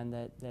my mind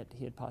that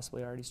he had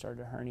possibly already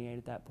started to herniate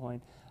at that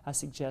point. I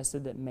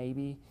suggested that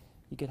maybe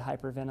you could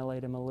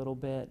hyperventilate him a little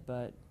bit,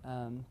 but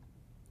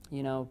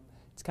you know,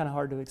 it's kind of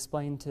hard to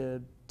explain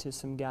to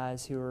some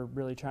guys who are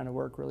really trying to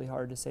work really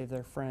hard to save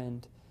their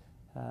friend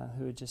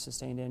who had just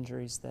sustained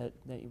injuries that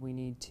we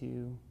need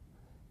to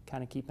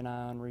kind of keep an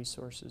eye on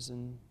resources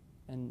and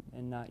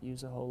not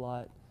use a whole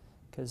lot,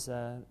 because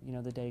you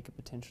know, the day could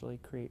potentially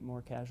create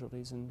more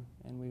casualties, and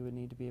we would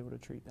need to be able to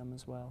treat them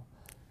as well.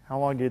 How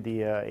long did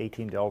the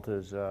 18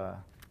 Deltas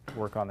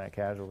work on that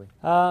casualty?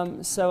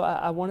 So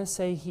I want to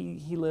say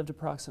he lived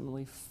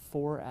approximately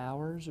 4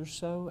 hours or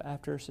so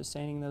after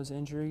sustaining those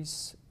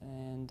injuries,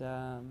 and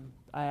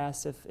I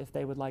asked if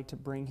they would like to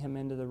bring him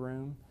into the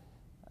room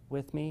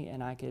with me,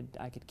 and I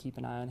could keep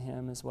an eye on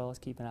him as well as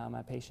keep an eye on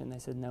my patient. They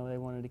said no, they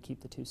wanted to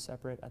keep the 2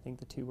 separate. I think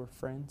the 2 were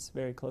friends,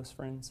 very close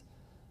friends.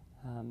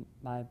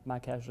 My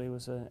casualty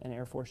was an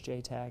Air Force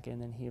JTAC,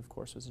 and then he, of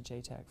course, was a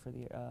JTAC for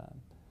the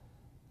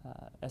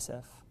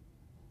SF.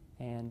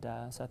 And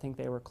so I think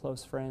they were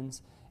close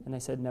friends, and they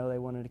said no, they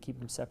wanted to keep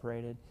them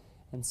separated.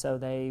 And so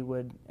they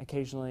would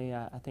occasionally,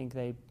 I'm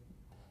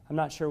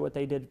not sure what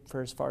they did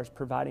for as far as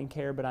providing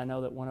care, but I know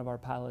that one of our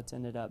pilots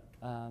ended up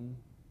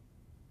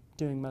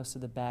doing most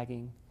of the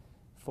bagging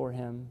for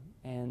him.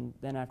 And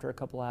then after a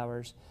couple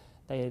hours,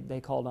 they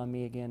called on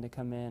me again to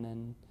come in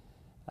and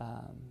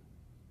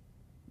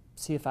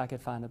see if I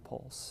could find a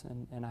pulse.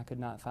 And I could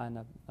not find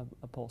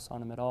a pulse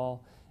on him at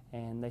all.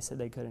 And they said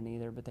they couldn't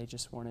either, but they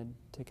just wanted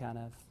to kind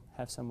of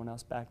have someone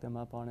else back them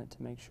up on it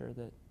to make sure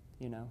that,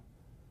 you know,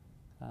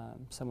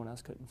 someone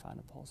else couldn't find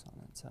a pulse on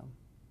it. So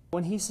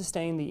when he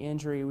sustained the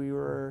injury, we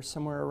were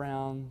somewhere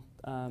around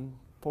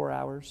 4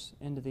 hours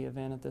into the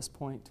event at this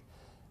point.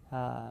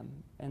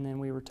 And then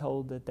we were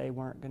told that they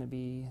weren't going to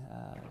be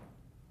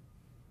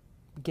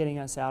getting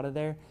us out of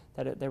there,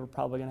 that they were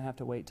probably going to have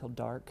to wait till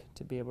dark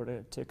to be able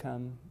to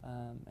come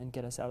and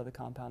get us out of the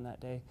compound that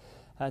day.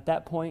 At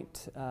that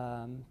point,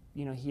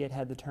 you know, he had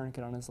had the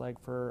tourniquet on his leg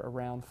for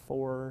around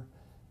 4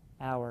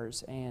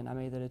 hours, and I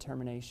made the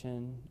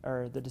determination,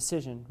 or the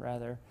decision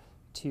rather,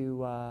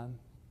 to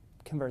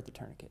convert the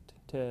tourniquet,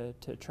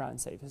 to try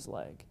and save his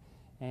leg,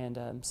 and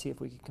see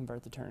if we could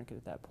convert the tourniquet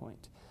at that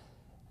point.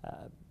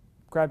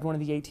 Grabbed one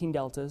of the 18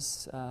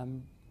 deltas,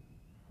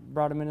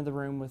 brought him into the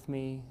room with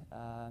me,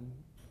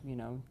 you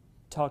know,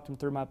 talked him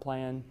through my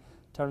plan,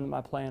 told him that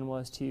my plan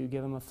was to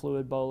give him a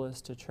fluid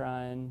bolus to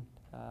try and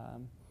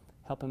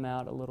help him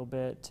out a little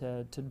bit,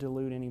 to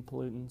dilute any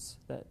pollutants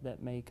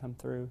that may come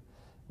through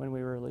when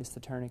we release the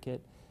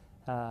tourniquet.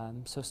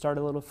 So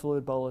started a little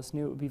fluid bolus,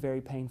 knew it would be very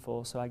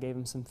painful, so I gave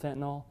him some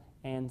fentanyl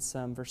and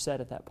some Versed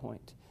at that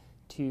point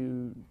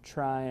to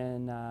try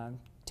and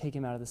take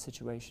him out of the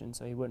situation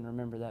so he wouldn't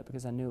remember that,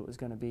 because I knew it was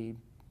going to be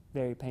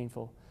very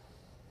painful.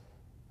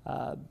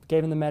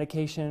 Gave him the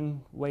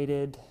medication,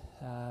 waited,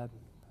 I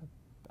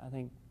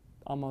think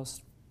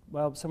almost,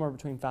 well, somewhere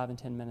between 5 and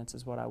 10 minutes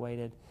is what I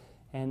waited,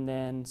 and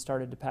then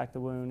started to pack the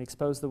wound,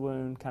 expose the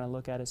wound, kind of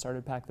look at it,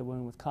 started to pack the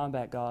wound with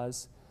combat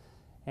gauze,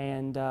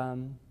 and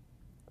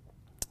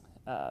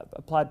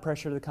applied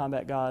pressure to the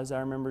combat gauze.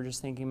 I remember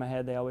just thinking in my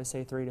head, they always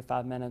say 3 to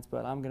 5 minutes,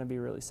 but I'm going to be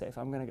really safe.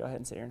 I'm going to go ahead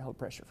and sit here and hold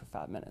pressure for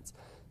 5 minutes.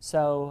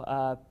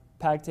 So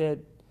packed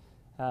it,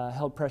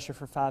 held pressure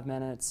for 5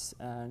 minutes,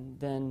 and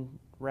then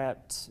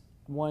wrapped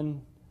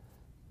one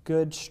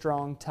good,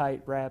 strong,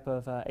 tight wrap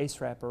of ACE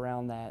wrap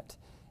around that,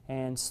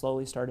 and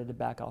slowly started to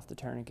back off the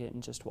tourniquet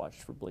and just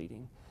watched for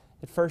bleeding.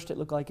 At first it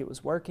looked like it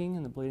was working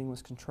and the bleeding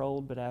was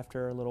controlled, but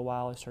after a little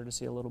while I started to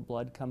see a little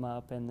blood come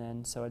up, and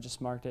then so I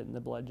just marked it and the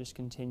blood just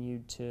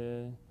continued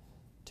to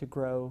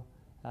grow,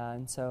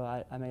 and so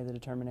I made the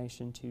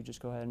determination to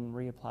just go ahead and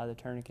reapply the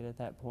tourniquet at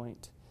that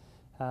point.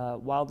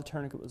 While the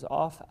tourniquet was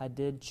off, I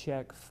did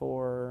check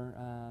for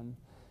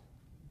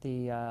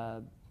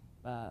the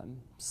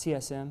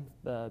CSM,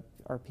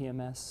 or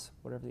PMS,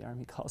 whatever the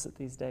Army calls it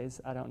these days.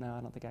 I don't know.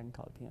 I don't think I can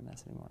call it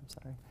PMS anymore. I'm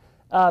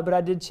sorry. But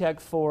I did check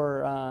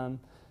for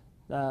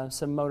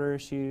some motor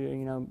issue,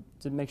 you know,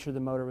 to make sure the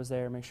motor was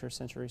there, make sure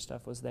sensory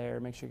stuff was there,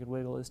 make sure he could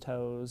wiggle his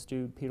toes,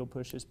 do pedal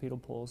pushes, pedal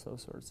pulls,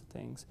 those sorts of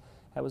things.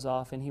 That was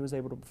off, and he was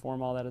able to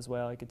perform all that as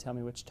well. He could tell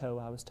me which toe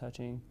I was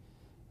touching,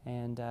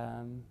 and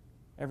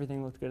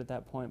everything looked good at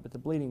that point, but the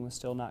bleeding was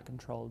still not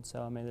controlled,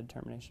 so I made the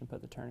determination to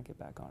put the tourniquet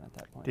back on at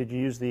that point. Did you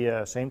use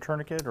the same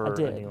tourniquet or I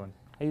did. a new one?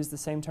 I used the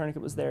same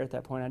tourniquet was there at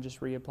that point. I just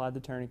reapplied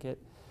the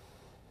tourniquet,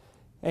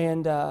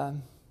 and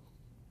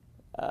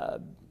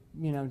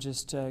you know,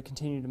 just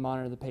continue to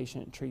monitor the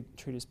patient, treat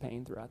his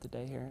pain throughout the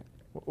day here.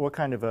 What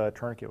kind of a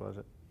tourniquet was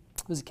it?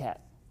 It was a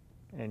cat.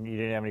 And you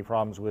didn't have any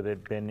problems with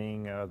it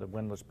bending, the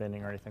windlass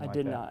bending or anything like that?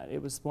 I did not.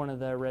 It was one of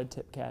the red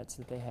tip cats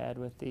that they had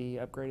with the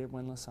upgraded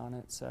windlass on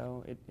it,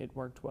 so it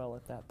worked well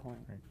at that point.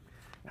 Right.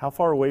 How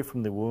far away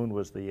from the wound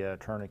was the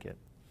tourniquet?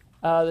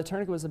 The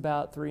tourniquet was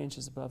about 3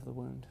 inches above the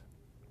wound.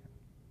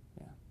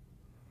 Yeah.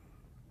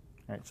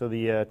 All right, so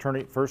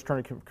the first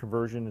tourniquet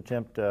conversion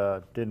attempt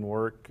didn't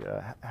work.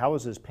 How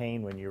was his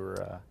pain when you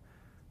were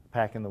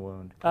packing the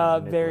wound?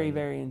 Very,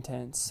 very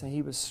intense.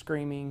 He was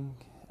screaming,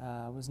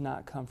 was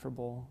not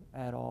comfortable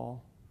at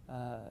all,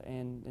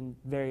 and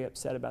very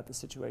upset about the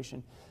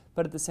situation.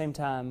 But at the same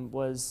time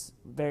was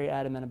very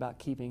adamant about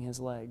keeping his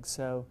leg.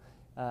 So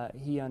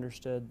he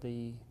understood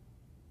the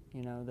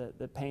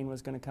pain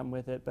was going to come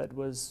with it, but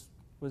was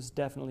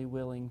definitely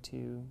willing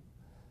to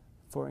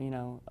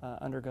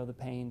undergo the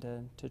pain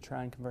to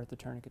try and convert the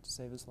tourniquet to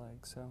save his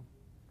leg. So,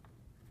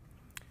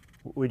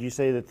 would you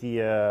say that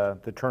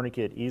the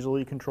tourniquet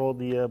easily controlled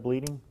the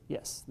bleeding?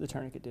 Yes, the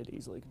tourniquet did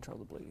easily control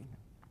the bleeding.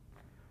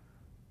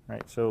 All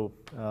right. So,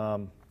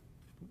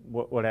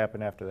 what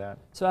happened after that?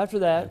 So after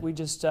that, we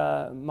just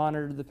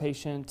monitored the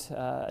patient.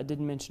 I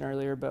didn't mention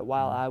earlier, but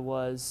while I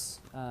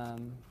was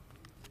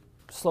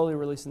slowly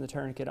releasing the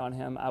tourniquet on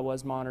him, I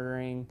was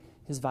monitoring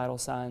his vital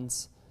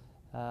signs,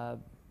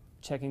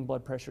 checking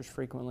blood pressures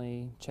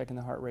frequently, checking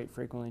the heart rate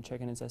frequently,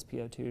 checking his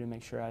SpO2 to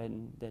make sure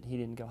that he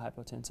didn't go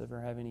hypotensive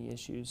or have any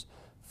issues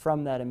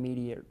from that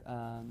immediate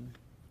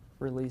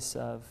release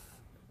of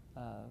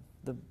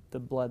the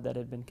blood that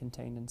had been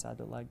contained inside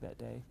the leg that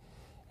day.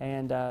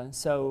 And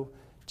so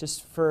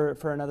just for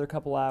another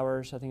couple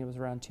hours, I think it was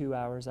around 2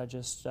 hours, I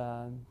just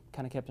kind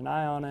of kept an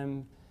eye on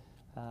him,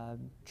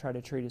 tried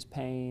to treat his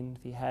pain.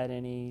 If he had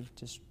any,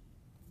 just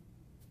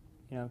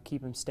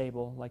keep him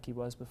stable like he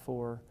was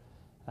before.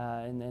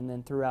 And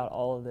then throughout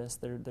all of this,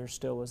 there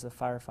still was a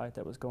firefight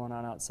that was going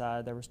on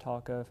outside. There was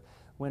talk of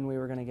when we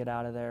were going to get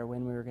out of there,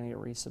 when we were going to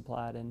get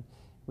resupplied, and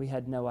we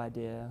had no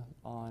idea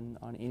on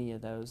any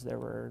of those. There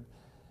were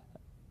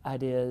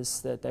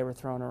ideas that they were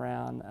throwing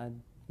around,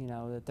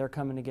 that they're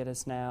coming to get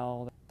us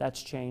now.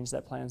 That's changed.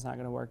 That plan's not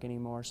going to work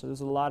anymore. So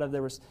there's a lot of, the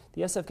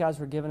SF guys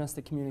were giving us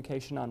the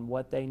communication on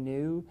what they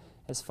knew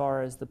as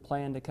far as the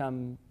plan to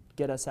come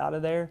get us out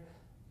of there.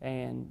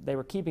 And they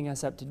were keeping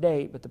us up to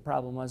date, but the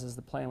problem was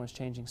the plan was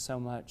changing so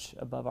much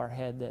above our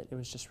head that it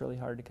was just really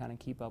hard to kind of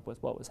keep up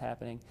with what was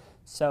happening.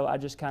 So I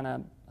just kind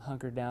of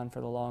hunkered down for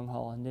the long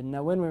haul and didn't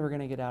know when we were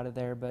going to get out of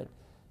there, but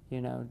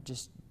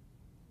just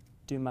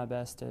do my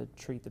best to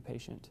treat the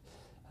patient.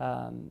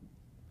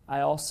 I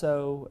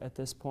also, at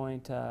this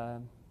point,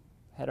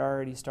 had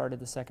already started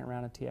the second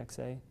round of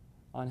TXA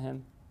on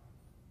him,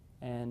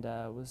 and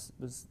was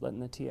letting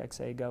the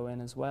TXA go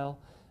in as well.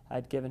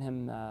 I'd given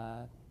him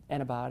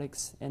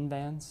antibiotics,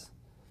 NVANs,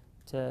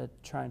 to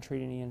try and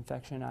treat any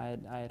infection.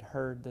 I had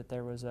heard that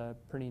there was a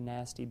pretty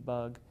nasty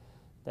bug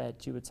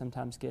that you would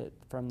sometimes get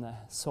from the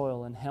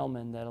soil in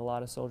Helmand that a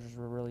lot of soldiers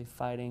were really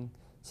fighting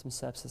some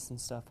sepsis and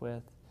stuff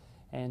with.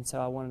 And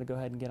so I wanted to go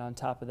ahead and get on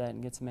top of that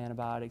and get some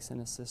antibiotics in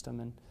his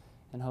system,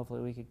 and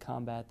hopefully we could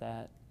combat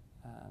that,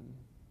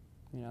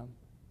 you know,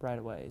 right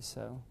away.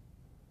 So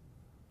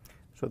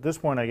at this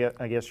point,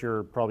 I guess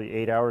you're probably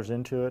 8 hours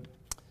into it?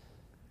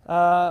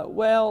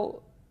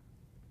 Well,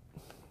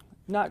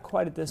 not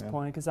quite at this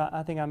point, because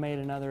I think I made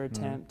another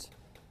attempt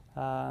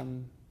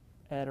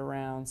at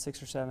around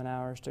 6 or 7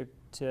 hours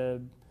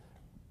to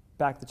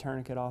back the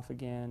tourniquet off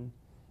again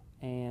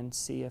and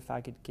see if I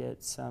could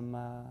get some,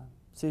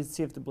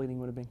 see if the bleeding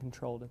would have been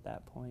controlled at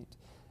that point.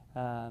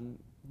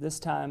 This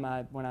time,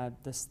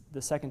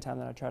 the second time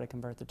that I tried to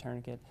convert the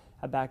tourniquet,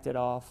 I backed it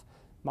off,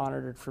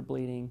 monitored for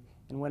bleeding,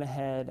 and went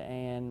ahead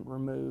and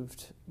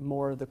removed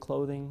more of the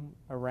clothing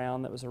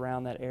that was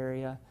around that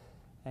area,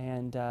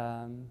 and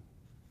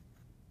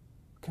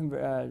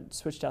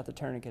switched out the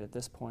tourniquet at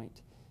this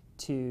point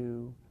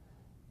to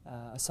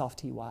a soft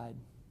T wide,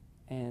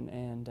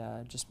 and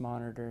just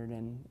monitored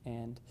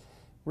and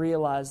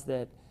realized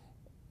that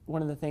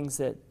one of the things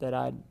that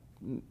I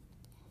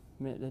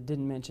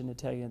didn't mention to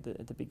tell you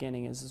at the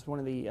beginning is one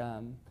of the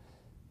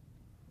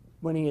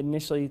when he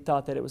initially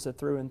thought that it was a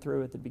through and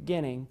through at the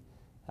beginning,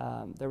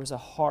 there was a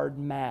hard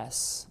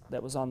mass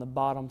that was on the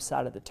bottom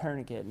side of the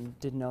tourniquet, and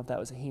didn't know if that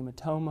was a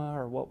hematoma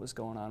or what was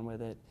going on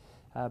with it.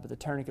 But the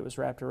tourniquet was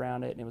wrapped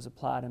around it and it was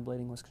applied and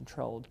bleeding was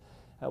controlled.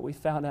 We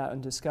found out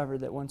and discovered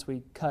that once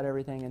we cut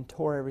everything and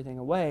tore everything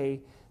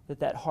away,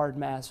 that hard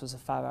mass was a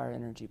 5-hour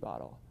energy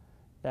bottle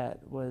that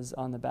was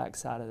on the back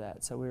side of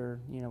that. So we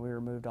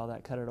removed all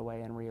that, cut it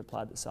away, and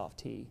reapplied the soft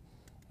T.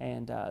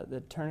 And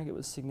the tourniquet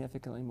was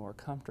significantly more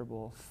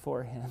comfortable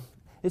for him.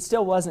 It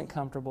still wasn't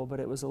comfortable, but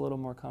it was a little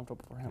more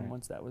comfortable for him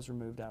once that was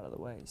removed out of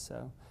the way.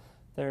 So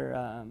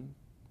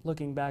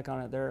looking back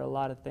on it, there are a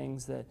lot of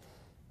things that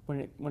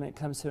when it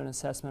comes to an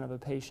assessment of a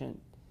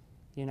patient,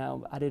 you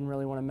know, I didn't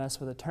really want to mess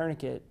with a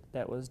tourniquet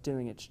that was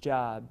doing its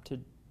job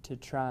to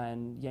try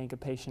and yank a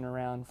patient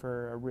around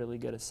for a really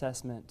good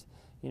assessment.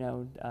 You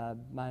know,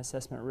 my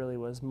assessment really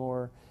was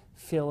more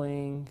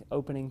feeling,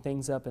 opening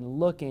things up and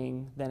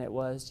looking than it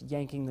was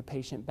yanking the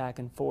patient back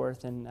and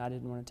forth, and I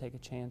didn't want to take a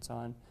chance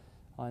on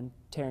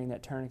tearing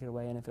that tourniquet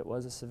away, and if it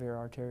was a severe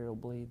arterial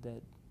bleed,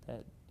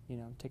 that you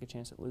know, take a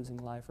chance at losing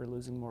life or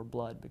losing more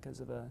blood because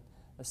of a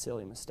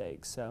silly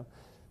mistake. So,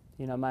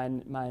 you know, my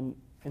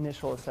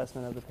initial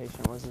assessment of the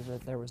patient was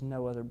that there was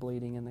no other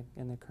bleeding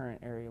in the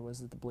current area, was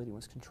that the bleeding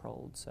was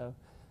controlled. So,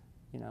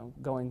 you know,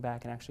 going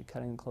back and actually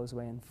cutting the clothes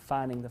away and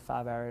finding the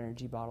 5-hour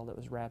energy bottle that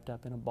was wrapped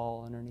up in a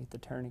ball underneath the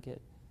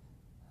tourniquet,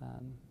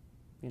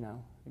 you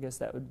know, I guess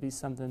that would be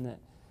something that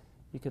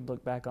you could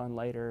look back on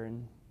later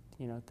and,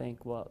 you know,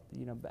 think, well,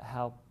 you know, but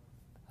how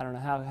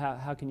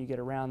can you get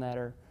around that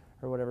or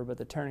whatever, but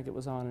the tourniquet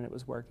was on and it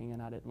was working,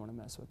 and I didn't want to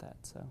mess with that.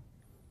 So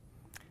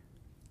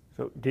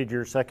did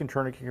your second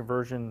tourniquet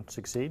conversion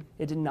succeed?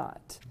 It did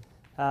not.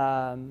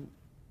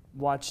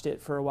 Watched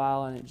it for a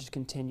while and it just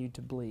continued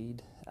to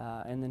bleed.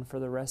 And then for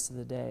the rest of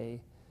the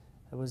day,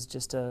 it was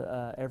just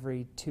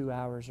every 2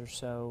 hours or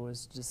so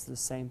was just the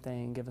same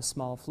thing. Give a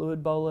small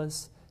fluid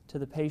bolus to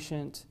the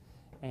patient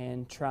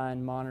and try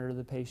and monitor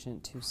the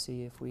patient to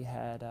see if we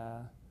had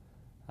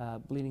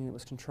bleeding that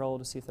was controlled,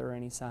 to see if there were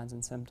any signs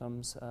and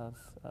symptoms of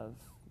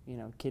you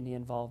know, kidney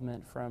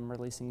involvement from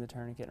releasing the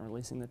tourniquet and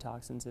releasing the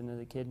toxins into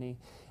the kidney.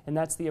 And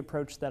that's the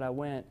approach that I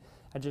went.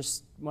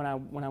 When I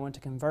went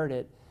to convert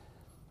it,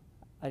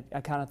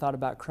 I kind of thought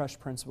about crush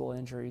principle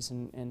injuries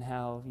and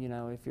how, you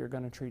know, if you're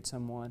going to treat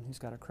someone who's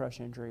got a crush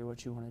injury,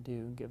 what you want to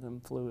do, give them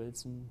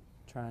fluids and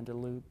try and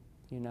dilute,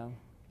 you know,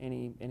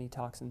 any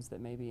toxins that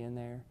may be in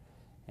there,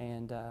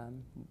 and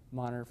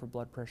monitor for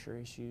blood pressure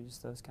issues,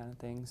 those kind of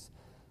things.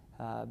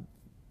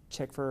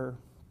 Check for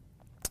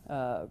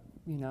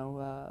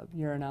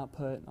urine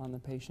output on the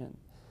patient.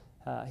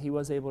 He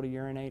was able to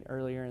urinate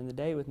earlier in the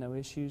day with no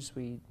issues.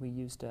 We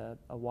used a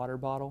water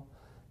bottle,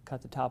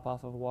 cut the top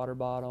off of a water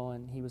bottle,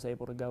 and he was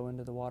able to go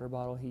into the water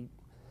bottle. He,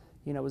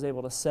 you know, was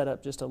able to set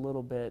up just a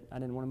little bit. I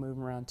didn't want to move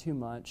him around too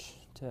much.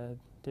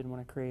 Didn't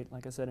want to create,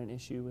 like I said, an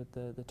issue with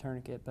the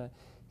tourniquet, but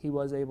he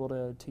was able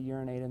to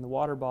urinate in the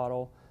water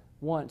bottle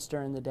once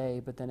during the day,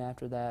 but then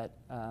after that,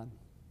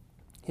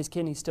 his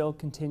kidney still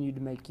continued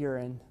to make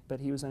urine,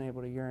 but he was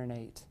unable to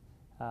urinate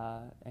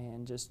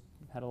and just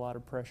had a lot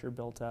of pressure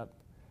built up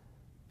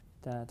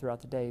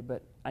throughout the day.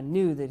 But I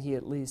knew that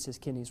at least his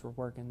kidneys were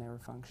working, they were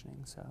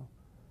functioning, so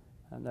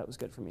that was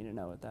good for me to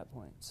know at that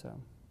point. So.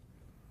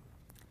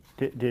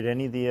 Did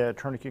any of the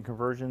tourniquet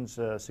conversions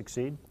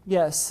succeed?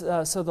 Yes,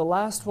 so the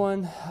last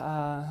one,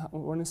 I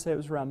want to say it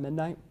was around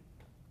midnight,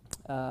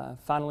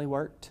 finally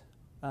worked.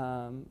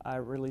 I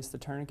released the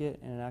tourniquet,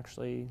 and it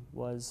actually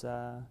was,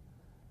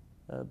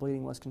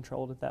 bleeding was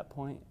controlled at that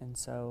point, and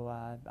so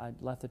I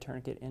left the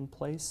tourniquet in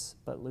place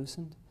but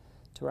loosened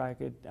to where I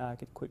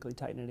could quickly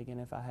tighten it again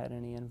if I had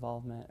any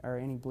involvement or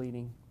any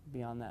bleeding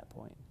beyond that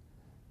point.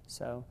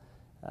 So,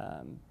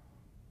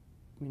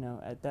 you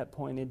know, at that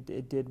point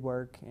it did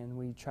work, and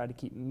we tried to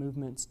keep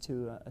movements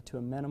to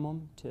a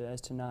minimum as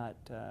to not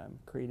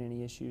create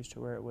any issues to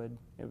where it would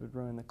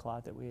ruin the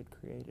clot that we had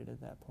created at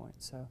that point.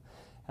 So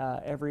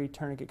every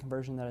tourniquet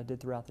conversion that I did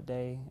throughout the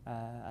day,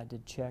 I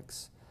did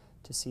checks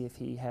to see if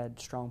he had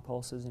strong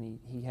pulses, and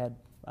he had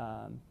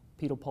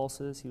pedal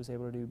pulses. He was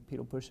able to do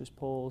pedal pushes,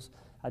 pulls,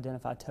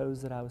 identify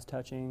toes that I was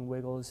touching,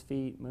 wiggle his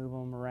feet, move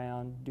them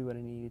around, do what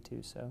I needed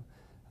to. So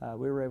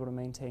we were able to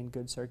maintain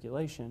good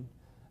circulation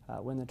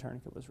when the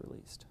tourniquet was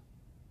released.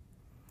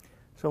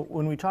 So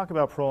when we talk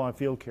about prolonged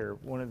field care,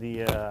 one of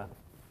the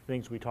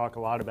things we talk a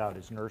lot about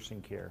is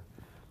nursing care.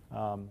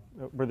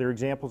 Were there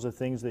examples of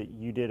things that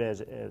you did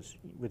as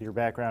with your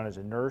background as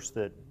a nurse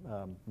that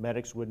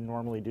medics wouldn't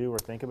normally do or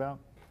think about?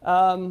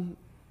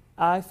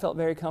 I felt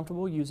very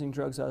comfortable using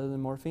drugs other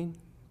than morphine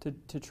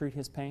to treat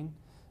his pain.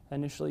 I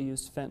initially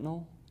used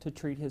fentanyl to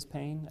treat his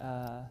pain.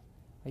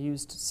 I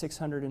used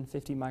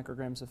 650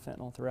 micrograms of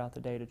fentanyl throughout the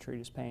day to treat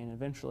his pain, and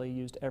eventually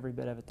used every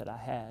bit of it that I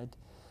had.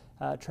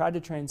 Tried to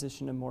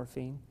transition to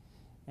morphine,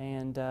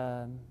 and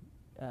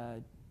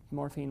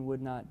morphine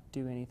would not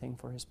do anything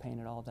for his pain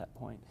at all at that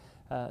point.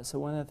 So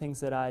one of the things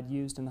that I had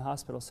used in the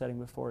hospital setting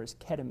before is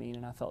ketamine,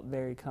 and I felt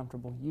very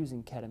comfortable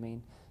using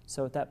ketamine.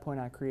 So at that point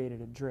I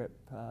created a drip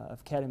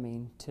of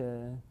ketamine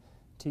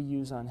to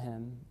use on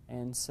him,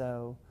 and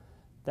so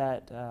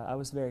that I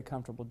was very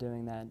comfortable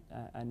doing that.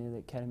 I knew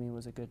that ketamine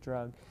was a good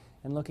drug.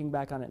 And looking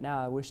back on it now,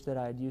 I wish that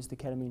I had used the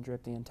ketamine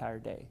drip the entire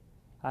day.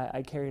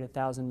 I carried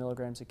 1,000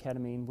 milligrams of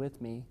ketamine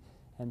with me,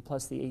 and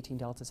plus the 18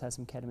 deltas has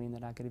some ketamine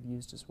that I could have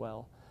used as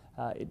well.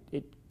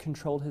 It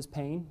controlled his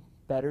pain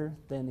better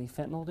than the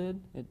fentanyl did.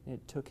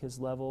 It took his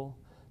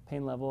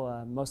pain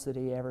level, most of the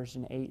day he averaged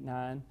an 8,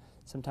 9,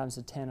 sometimes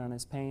a 10 on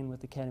his pain.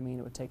 With the ketamine,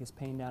 it would take his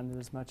pain down to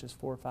as much as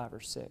 4, 5,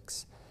 or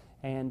 6.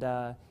 And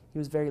he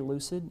was very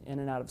lucid, in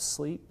and out of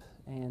sleep,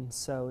 and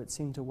so it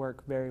seemed to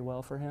work very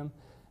well for him.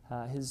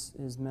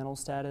 His mental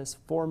status,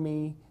 for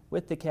me,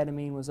 with the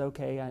ketamine was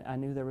okay. I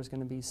knew there was going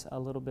to be a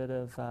little bit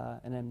of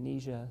an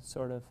amnesia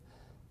sort of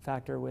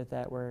factor with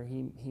that, where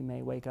he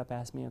may wake up,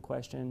 ask me a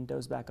question,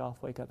 doze back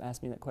off, wake up,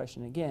 ask me that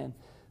question again.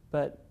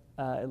 But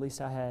at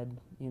least I had,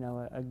 you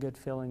know, a good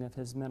feeling of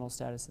his mental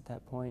status at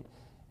that point,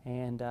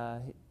 and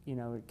you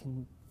know, it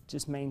can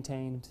just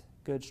maintained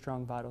good,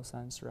 strong vital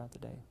signs throughout the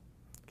day.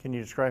 Can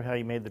you describe how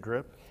you made the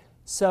drip?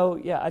 So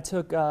yeah, I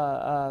took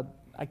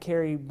I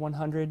carry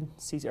 100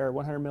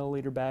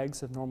 milliliter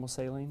bags of normal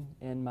saline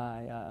in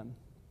my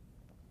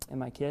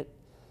kit.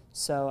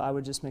 So I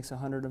would just mix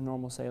 100 of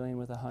normal saline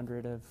with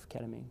 100 of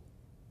ketamine.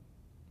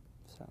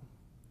 So.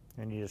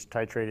 And you just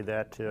titrated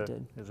that to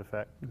his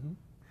effect? Mm-hmm.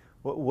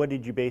 What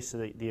did you base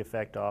the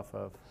effect off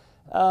of?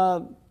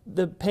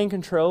 The pain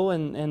control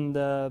and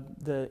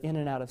the in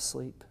and out of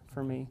sleep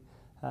for me.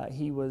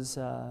 He was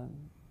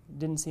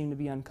didn't seem to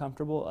be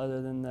uncomfortable,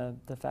 other than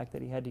the fact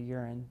that he had to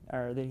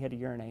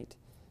urinate.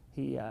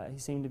 He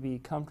seemed to be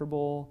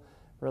comfortable,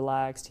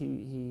 relaxed.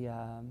 He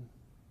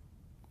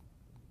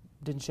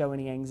didn't show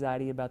any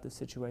anxiety about the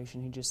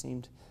situation. He just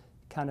seemed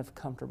kind of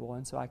comfortable,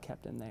 and so I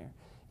kept him there.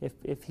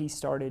 If he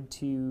started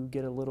to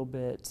get a little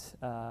bit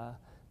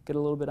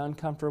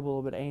uncomfortable, a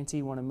little bit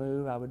antsy, want to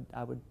move, I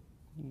would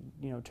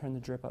you know, turn the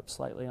drip up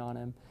slightly on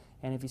him.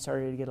 And if he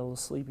started to get a little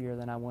sleepier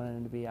than I wanted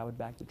him to be, I would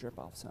back the drip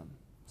off some.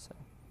 So.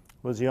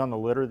 Was he on the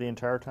litter the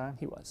entire time?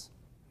 He was.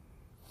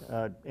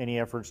 Any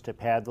efforts to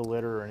pad the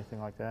litter or anything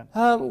like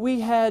that? We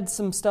had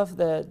some stuff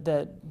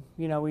that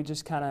you know, we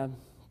just kind of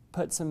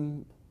put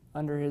some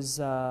under his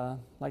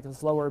like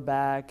his lower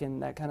back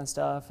and that kind of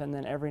stuff, and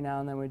then every now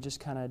and then we just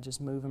kind of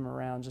just move him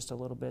around just a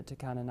little bit to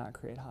kind of not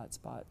create hot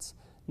spots.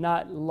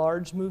 Not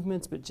large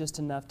movements, but just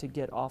enough to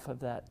get off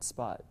of that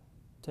spot,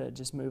 to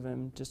just move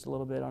him just a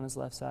little bit on his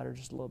left side or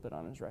just a little bit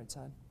on his right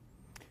side.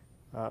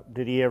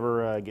 Did he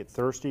ever get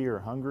thirsty or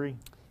hungry?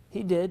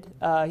 He did.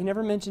 He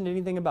never mentioned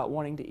anything about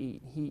wanting to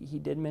eat. He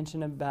did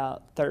mention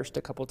about thirst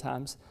a couple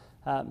times.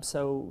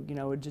 So, you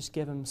know, would just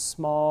give him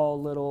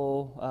small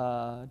little,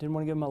 didn't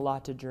want to give him a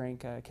lot to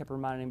drink. I kept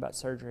reminding him about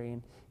surgery,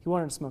 and he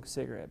wanted to smoke a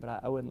cigarette,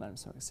 but I wouldn't let him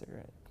smoke a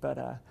cigarette. But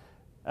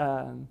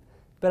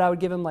I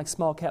would give him like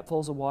small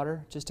capfuls of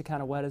water just to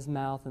kind of wet his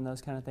mouth and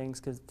those kind of things,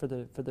 because for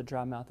the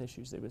dry mouth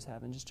issues that he was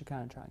having, just to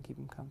kind of try and keep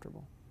him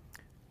comfortable.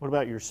 What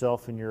about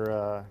yourself and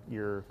your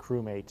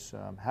crewmates?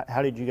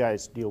 How did you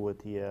guys deal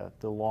with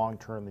the long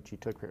term that you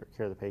took care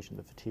of the patient,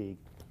 the fatigue?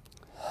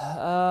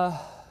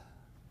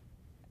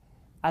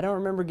 I don't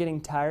remember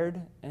getting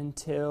tired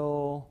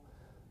until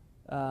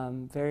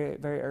very,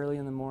 very early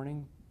in the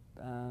morning.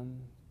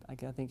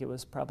 I think it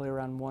was probably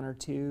around 1 or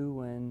 2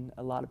 when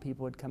a lot of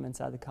people would come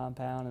inside the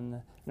compound,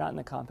 and not in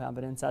the compound,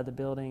 but inside the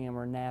building, and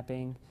were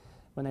napping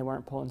when they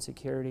weren't pulling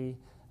security.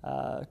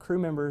 Crew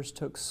members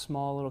took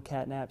small little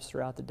cat naps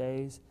throughout the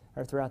day.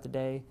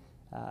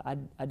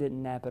 I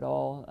didn't nap at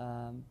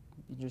all.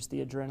 Just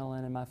the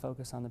adrenaline and my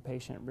focus on the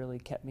patient really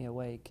kept me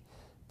awake.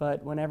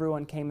 But when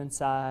everyone came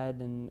inside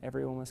and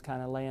everyone was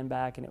kind of laying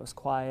back and it was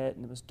quiet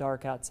and it was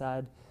dark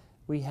outside,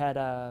 we had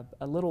a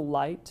little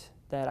light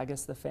that I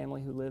guess the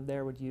family who lived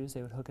there would use.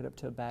 They would hook it up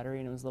to a battery,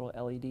 and it was a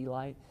little LED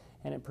light,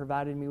 and it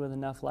provided me with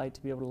enough light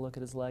to be able to look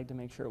at his leg to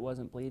make sure it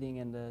wasn't bleeding,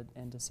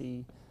 and to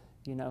see,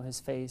 you know,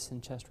 his face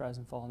and chest rise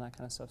and fall and that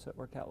kind of stuff. So it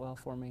worked out well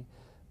for me.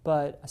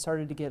 But I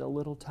started to get a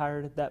little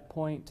tired at that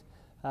point,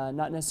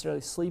 not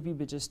necessarily sleepy,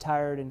 but just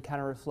tired, and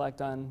kind of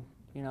reflect on,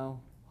 you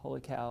know,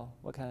 holy cow,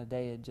 what kind of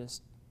day had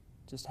just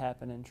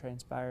happened and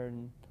transpired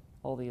and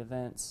all the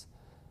events.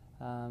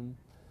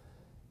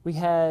 We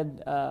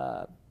had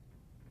a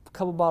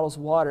couple bottles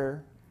of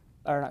water,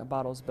 or not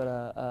bottles, but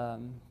a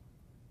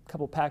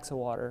couple packs of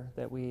water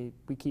that we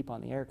keep on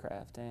the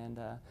aircraft, and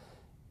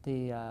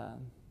the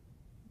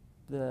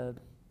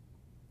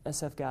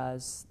SF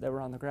guys that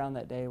were on the ground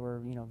that day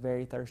were, you know,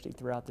 very thirsty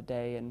throughout the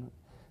day, and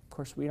of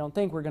course we don't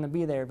think we're going to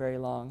be there very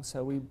long,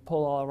 so we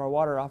pull all of our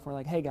water off and we're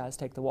like, hey guys,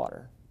 take the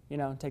water, you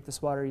know, take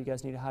this water, you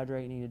guys need to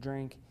hydrate, you need a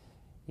drink,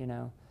 you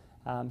know.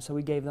 So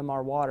we gave them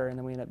our water, and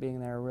then we ended up being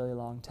there a really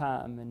long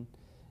time,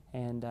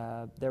 and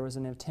there was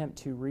an attempt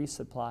to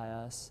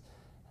resupply us.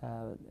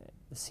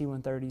 The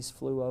C-130s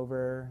flew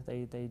over.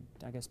 They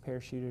I guess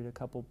parachuted a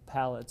couple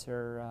pallets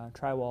or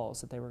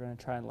tri-walls that they were going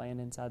to try and land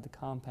inside the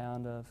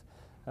compound of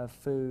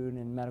food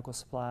and medical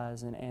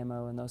supplies and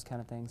ammo and those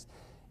kind of things.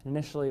 And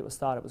initially it was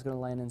thought it was going to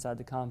land inside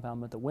the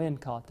compound, but the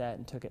wind caught that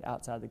and took it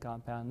outside the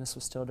compound. And this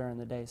was still during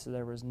the day, so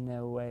there was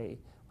no way,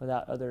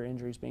 without other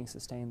injuries being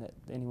sustained, that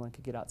anyone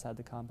could get outside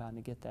the compound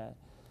to get that.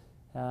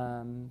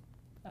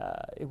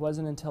 It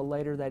wasn't until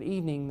later that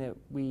evening that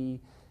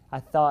I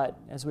thought,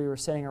 as we were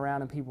sitting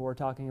around and people were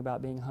talking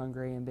about being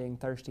hungry and being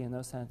thirsty and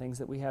those kind of things,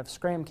 that we have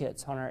scram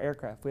kits on our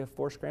aircraft. We have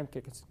 4 scram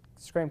kits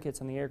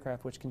on the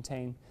aircraft, which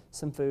contain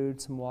some food,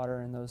 some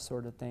water, and those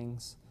sort of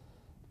things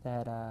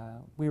that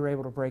we were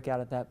able to break out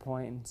at that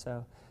point. And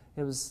so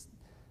it was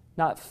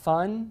not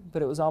fun,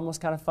 but it was almost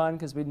kind of fun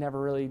because we'd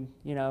never really,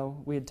 you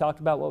know, we had talked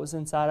about what was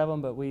inside of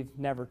them, but we've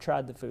never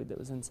tried the food that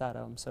was inside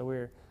of them. So we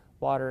were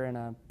water in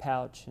a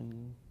pouch,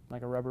 and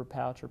like a rubber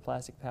pouch or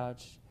plastic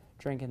pouch,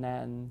 drinking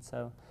that, and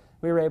so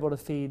we were able to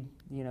feed,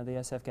 you know, the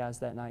SF guys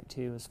that night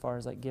too, as far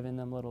as like giving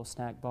them little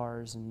snack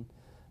bars, and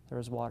there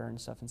was water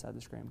and stuff inside the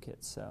scram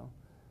kits. So,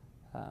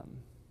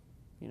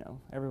 you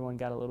know, everyone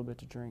got a little bit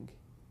to drink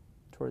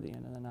toward the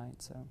end of the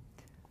night.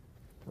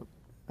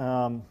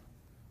 So,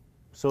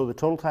 so the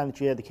total time that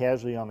you had the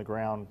casualty on the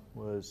ground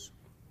was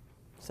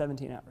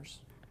 17 hours.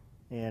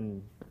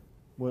 And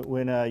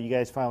when you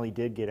guys finally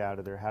did get out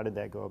of there, how did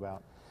that go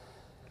about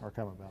or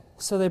come about?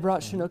 So they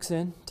brought Chinooks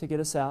in to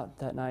get us out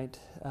that night.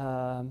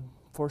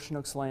 4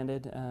 Chinooks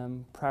landed.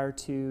 Prior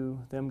to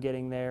them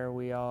getting there,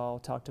 we all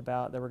talked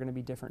about there were going to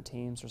be different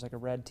teams. There's like a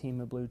red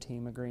team, a blue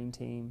team, a green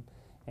team,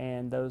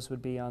 and those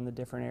would be on the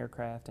different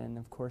aircraft. And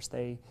of course,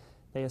 they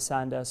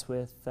assigned us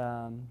with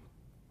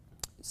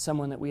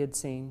someone that we had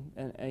seen,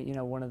 and you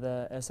know, one of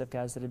the SF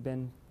guys that had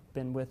been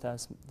with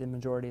us the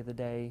majority of the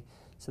day.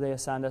 So they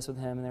assigned us with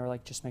him, and they were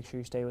like, just make sure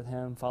you stay with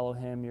him, follow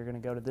him, you're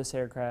going to go to this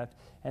aircraft.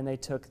 And they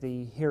took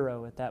the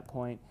Hero at that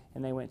point,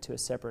 and they went to a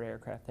separate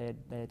aircraft. They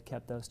had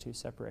kept those two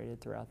separated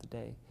throughout the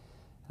day.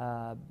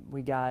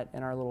 We got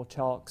in our little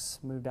chalks,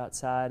 moved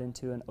outside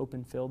into an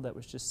open field that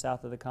was just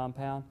south of the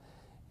compound,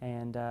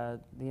 and the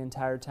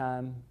entire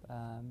time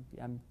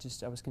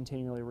I was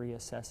continually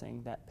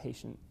reassessing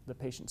the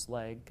patient's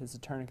leg, because the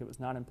tourniquet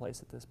was not in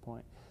place at this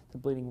point. The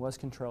bleeding was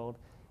controlled,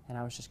 and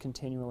I was just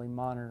continually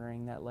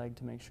monitoring that leg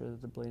to make sure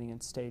that the bleeding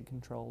had stayed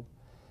controlled.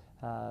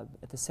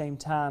 At the same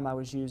time,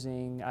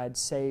 I'd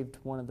saved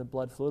one of the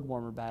blood fluid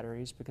warmer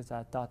batteries because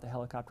I thought the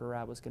helicopter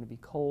ride was going to be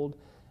cold.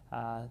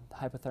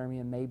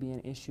 Hypothermia may be an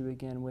issue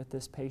again with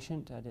this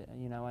patient.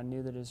 I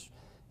knew that his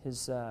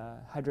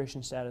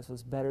hydration status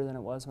was better than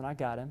it was when I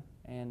got him,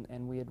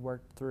 and we had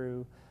worked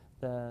through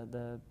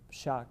the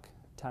shock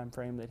time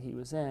frame that he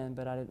was in,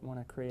 but I didn't want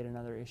to create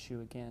another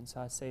issue again.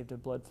 So I saved a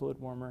blood fluid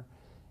warmer,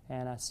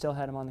 and I still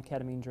had him on the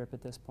ketamine drip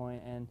at this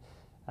point. And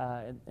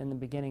in the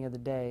beginning of the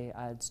day,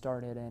 I had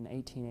started an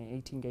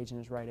 18 gauge in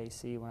his right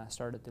AC when I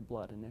started the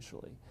blood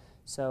initially.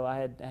 So I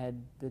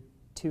had the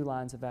 2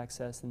 lines of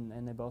access,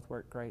 and they both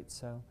worked great.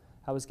 So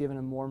I was giving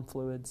him warm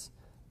fluids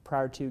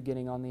prior to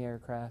getting on the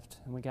aircraft,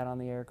 and we got on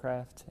the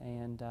aircraft,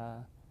 and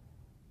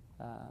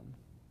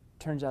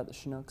turns out the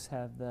Chinooks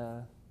have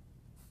the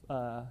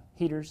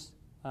heaters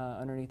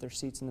underneath their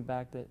seats in the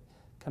back that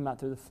come out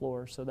through the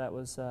floor, so that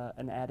was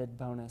an added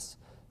bonus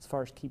as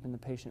far as keeping the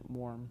patient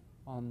warm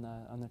on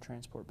the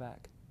transport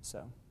back.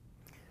 So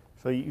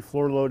you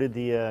floor loaded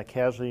the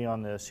casualty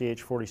on the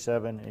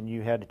CH-47, and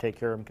you had to take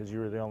care of him because you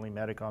were the only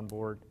medic on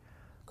board.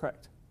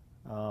 Correct.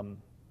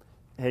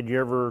 Had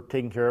you ever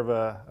taken care of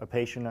a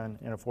patient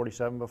in a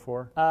 47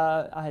 before?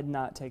 I had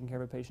not taken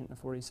care of a patient in a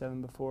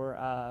 47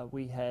 before.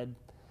 We had,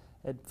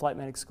 at flight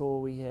medic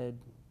school, we had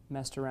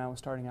messed around with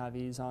starting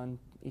IVs on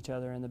each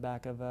other in the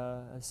back of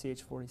a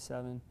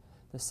CH-47.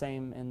 The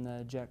same in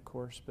the jet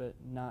course, but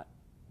not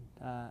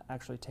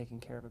actually taking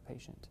care of a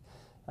patient.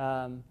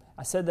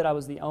 I said that I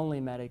was the only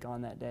medic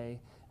on that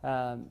day.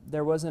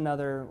 There was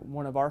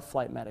one of our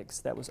flight medics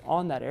that was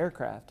on that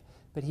aircraft,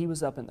 but he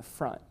was up in the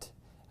front.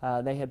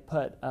 They had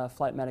put a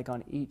flight medic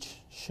on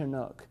each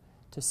Chinook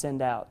to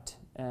send out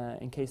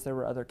in case there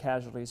were other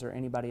casualties or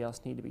anybody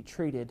else need to be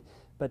treated,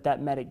 but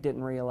that medic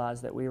didn't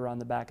realize that we were on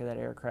the back of that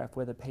aircraft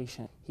with a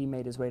patient. He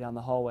made his way down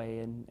the hallway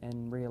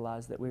and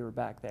realized that we were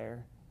back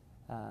there,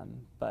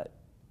 but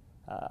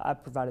I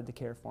provided the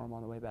care for him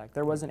on the way back.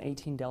 There was an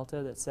 18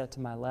 Delta that sat to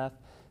my left,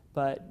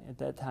 but at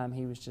that time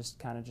he was just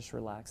kind of just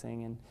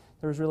relaxing, and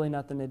there was really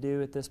nothing to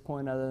do at this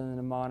point other than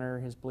to monitor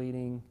his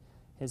bleeding,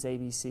 his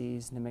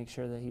ABCs, and to make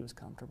sure that he was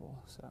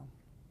comfortable. So.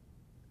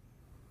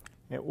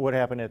 What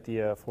happened at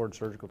the Ford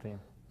surgical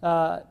team?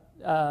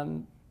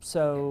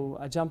 So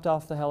I jumped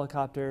off the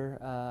helicopter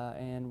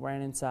and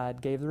ran inside,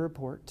 gave the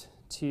report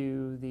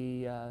to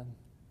the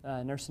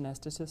nurse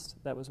anesthetist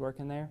that was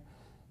working there.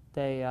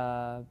 They,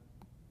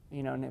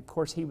 you know, and of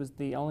course he was,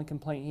 the only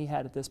complaint he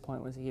had at this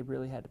point was he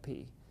really had to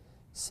pee.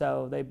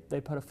 So they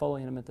put a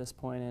Foley in him at this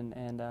point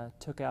and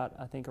took out,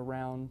 I think,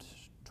 around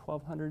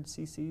 1,200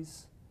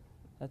 cc's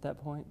at that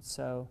point.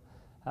 So,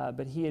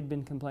 but he had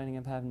been complaining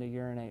of having to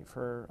urinate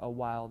for a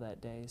while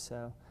that day.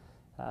 So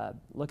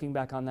looking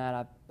back on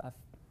that, I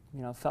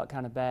you know, felt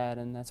kind of bad,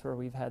 and that's where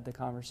we've had the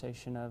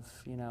conversation of,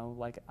 you know,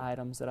 like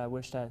items that I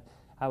wished I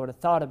would have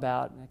thought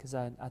about, because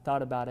I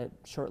thought about it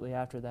shortly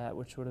after that,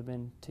 which would have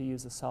been to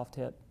use a soft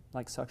tip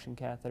like suction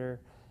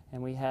catheter,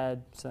 and we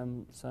had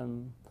some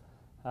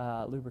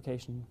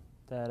lubrication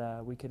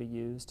that we could have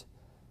used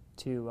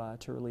to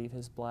relieve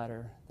his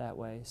bladder that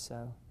way.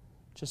 So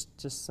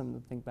just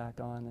something to think back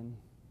on, and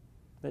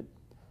that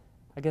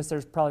I guess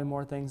there's probably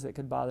more things that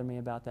could bother me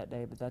about that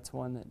day, but that's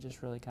one that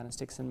just really kind of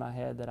sticks in my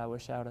head, that I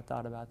wish I would have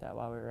thought about that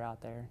while we were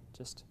out there,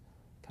 just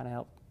kind of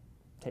help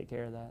take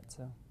care of that.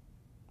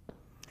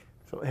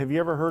 So have you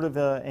ever heard of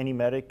any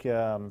medic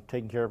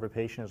taking care of a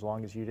patient as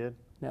long as you did?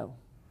 No.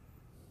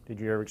 Did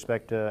you ever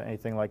expect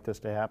anything like this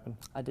to happen?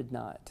 I did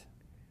not.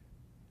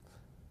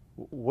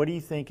 What do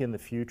you think in the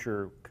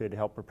future could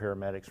help prepare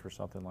medics for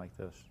something like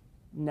this?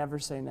 Never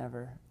say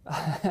never.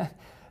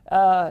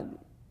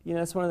 You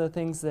know, it's one of the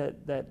things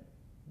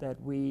that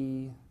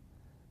we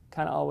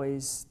kind of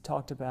always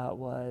talked about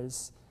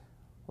was,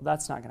 well,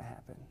 that's not going to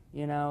happen.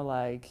 You know,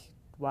 like,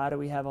 why do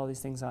we have all these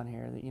things on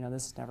here that, you know,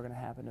 this is never going to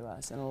happen to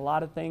us? And a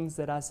lot of things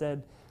that I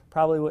said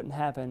probably wouldn't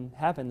happen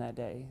that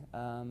day.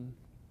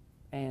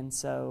 And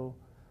so,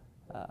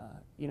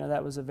 you know,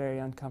 that was a very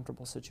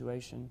uncomfortable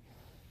situation.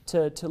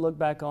 To look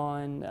back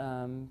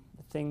on,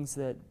 things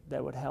that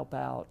would help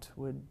out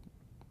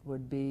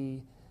would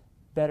be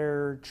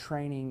better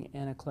training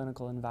in a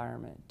clinical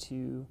environment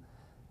to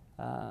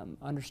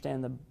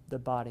understand the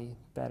body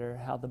better,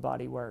 how the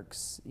body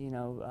works. You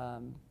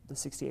know, the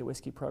 68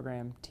 Whiskey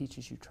program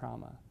teaches you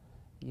trauma.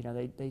 You know,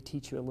 they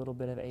teach you a little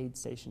bit of aid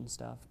station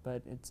stuff,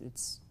 but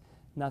it's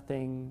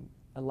nothing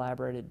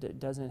elaborate. It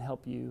doesn't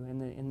help you,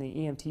 in the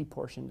EMT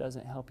portion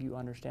doesn't help you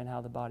understand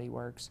how the body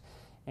works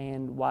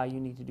and why you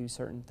need to do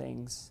certain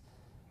things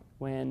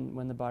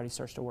when the body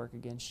starts to work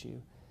against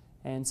you.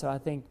 And so I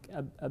think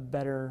a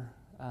better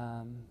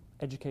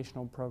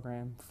educational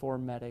program for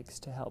medics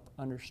to help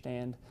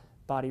understand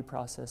body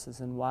processes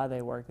and why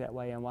they work that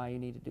way and why you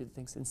need to do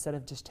things. Instead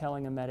of just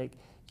telling a medic,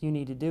 you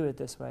need to do it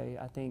this way,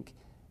 I think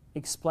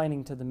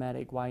explaining to the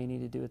medic why you need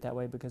to do it that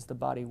way because the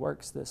body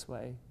works this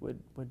way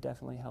would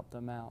definitely help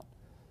them out.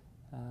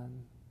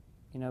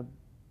 You know,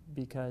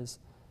 because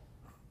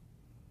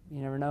you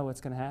never know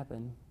what's going to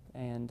happen,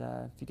 and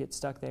if you get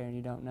stuck there and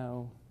you don't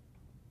know,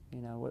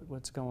 you know,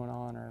 what's going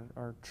on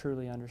or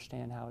truly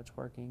understand how it's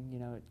working, you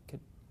know, it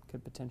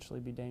could potentially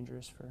be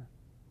dangerous for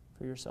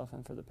yourself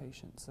and for the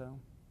patient. So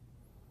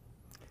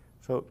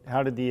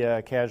how did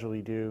the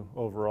casualty do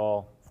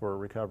overall for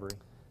recovery?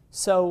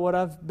 So what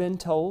I've been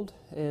told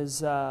is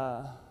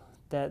that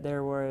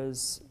there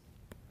was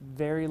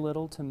very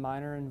little to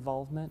minor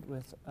involvement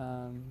with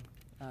an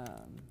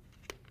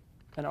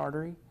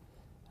artery.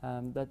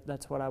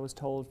 That's what I was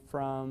told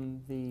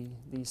from the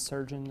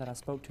surgeon that I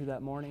spoke to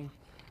that morning,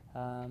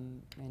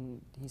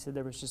 and he said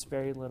there was just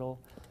very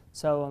little.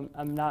 So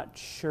I'm not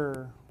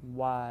sure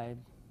why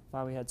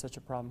we had such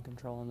a problem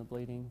controlling the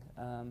bleeding,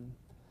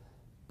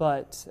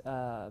 but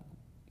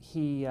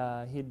he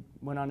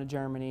went on to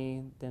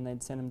Germany. Then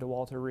they'd sent him to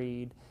Walter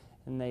Reed,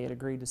 and they had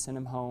agreed to send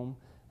him home.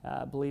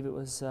 I believe it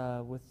was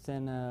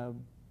within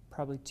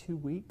probably 2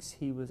 weeks.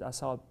 I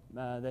saw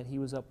that he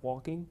was up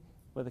walking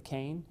with a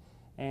cane.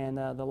 And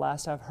the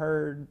last I've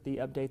heard, the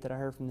update that I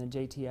heard from the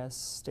JTS,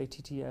 State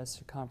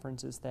TTS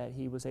conference, is that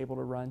he was able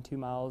to run 2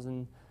 miles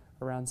in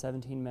around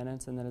 17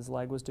 minutes and that his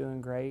leg was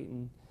doing great.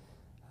 And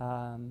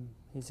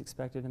he's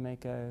expected to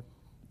make a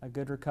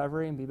good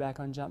recovery and be back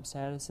on jump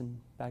status and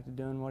back to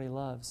doing what he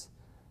loves.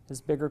 His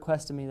big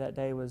request to me that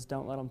day was,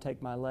 don't let him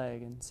take my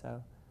leg. And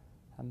so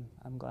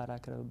I'm glad I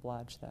could have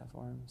obliged that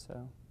for him.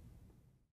 So.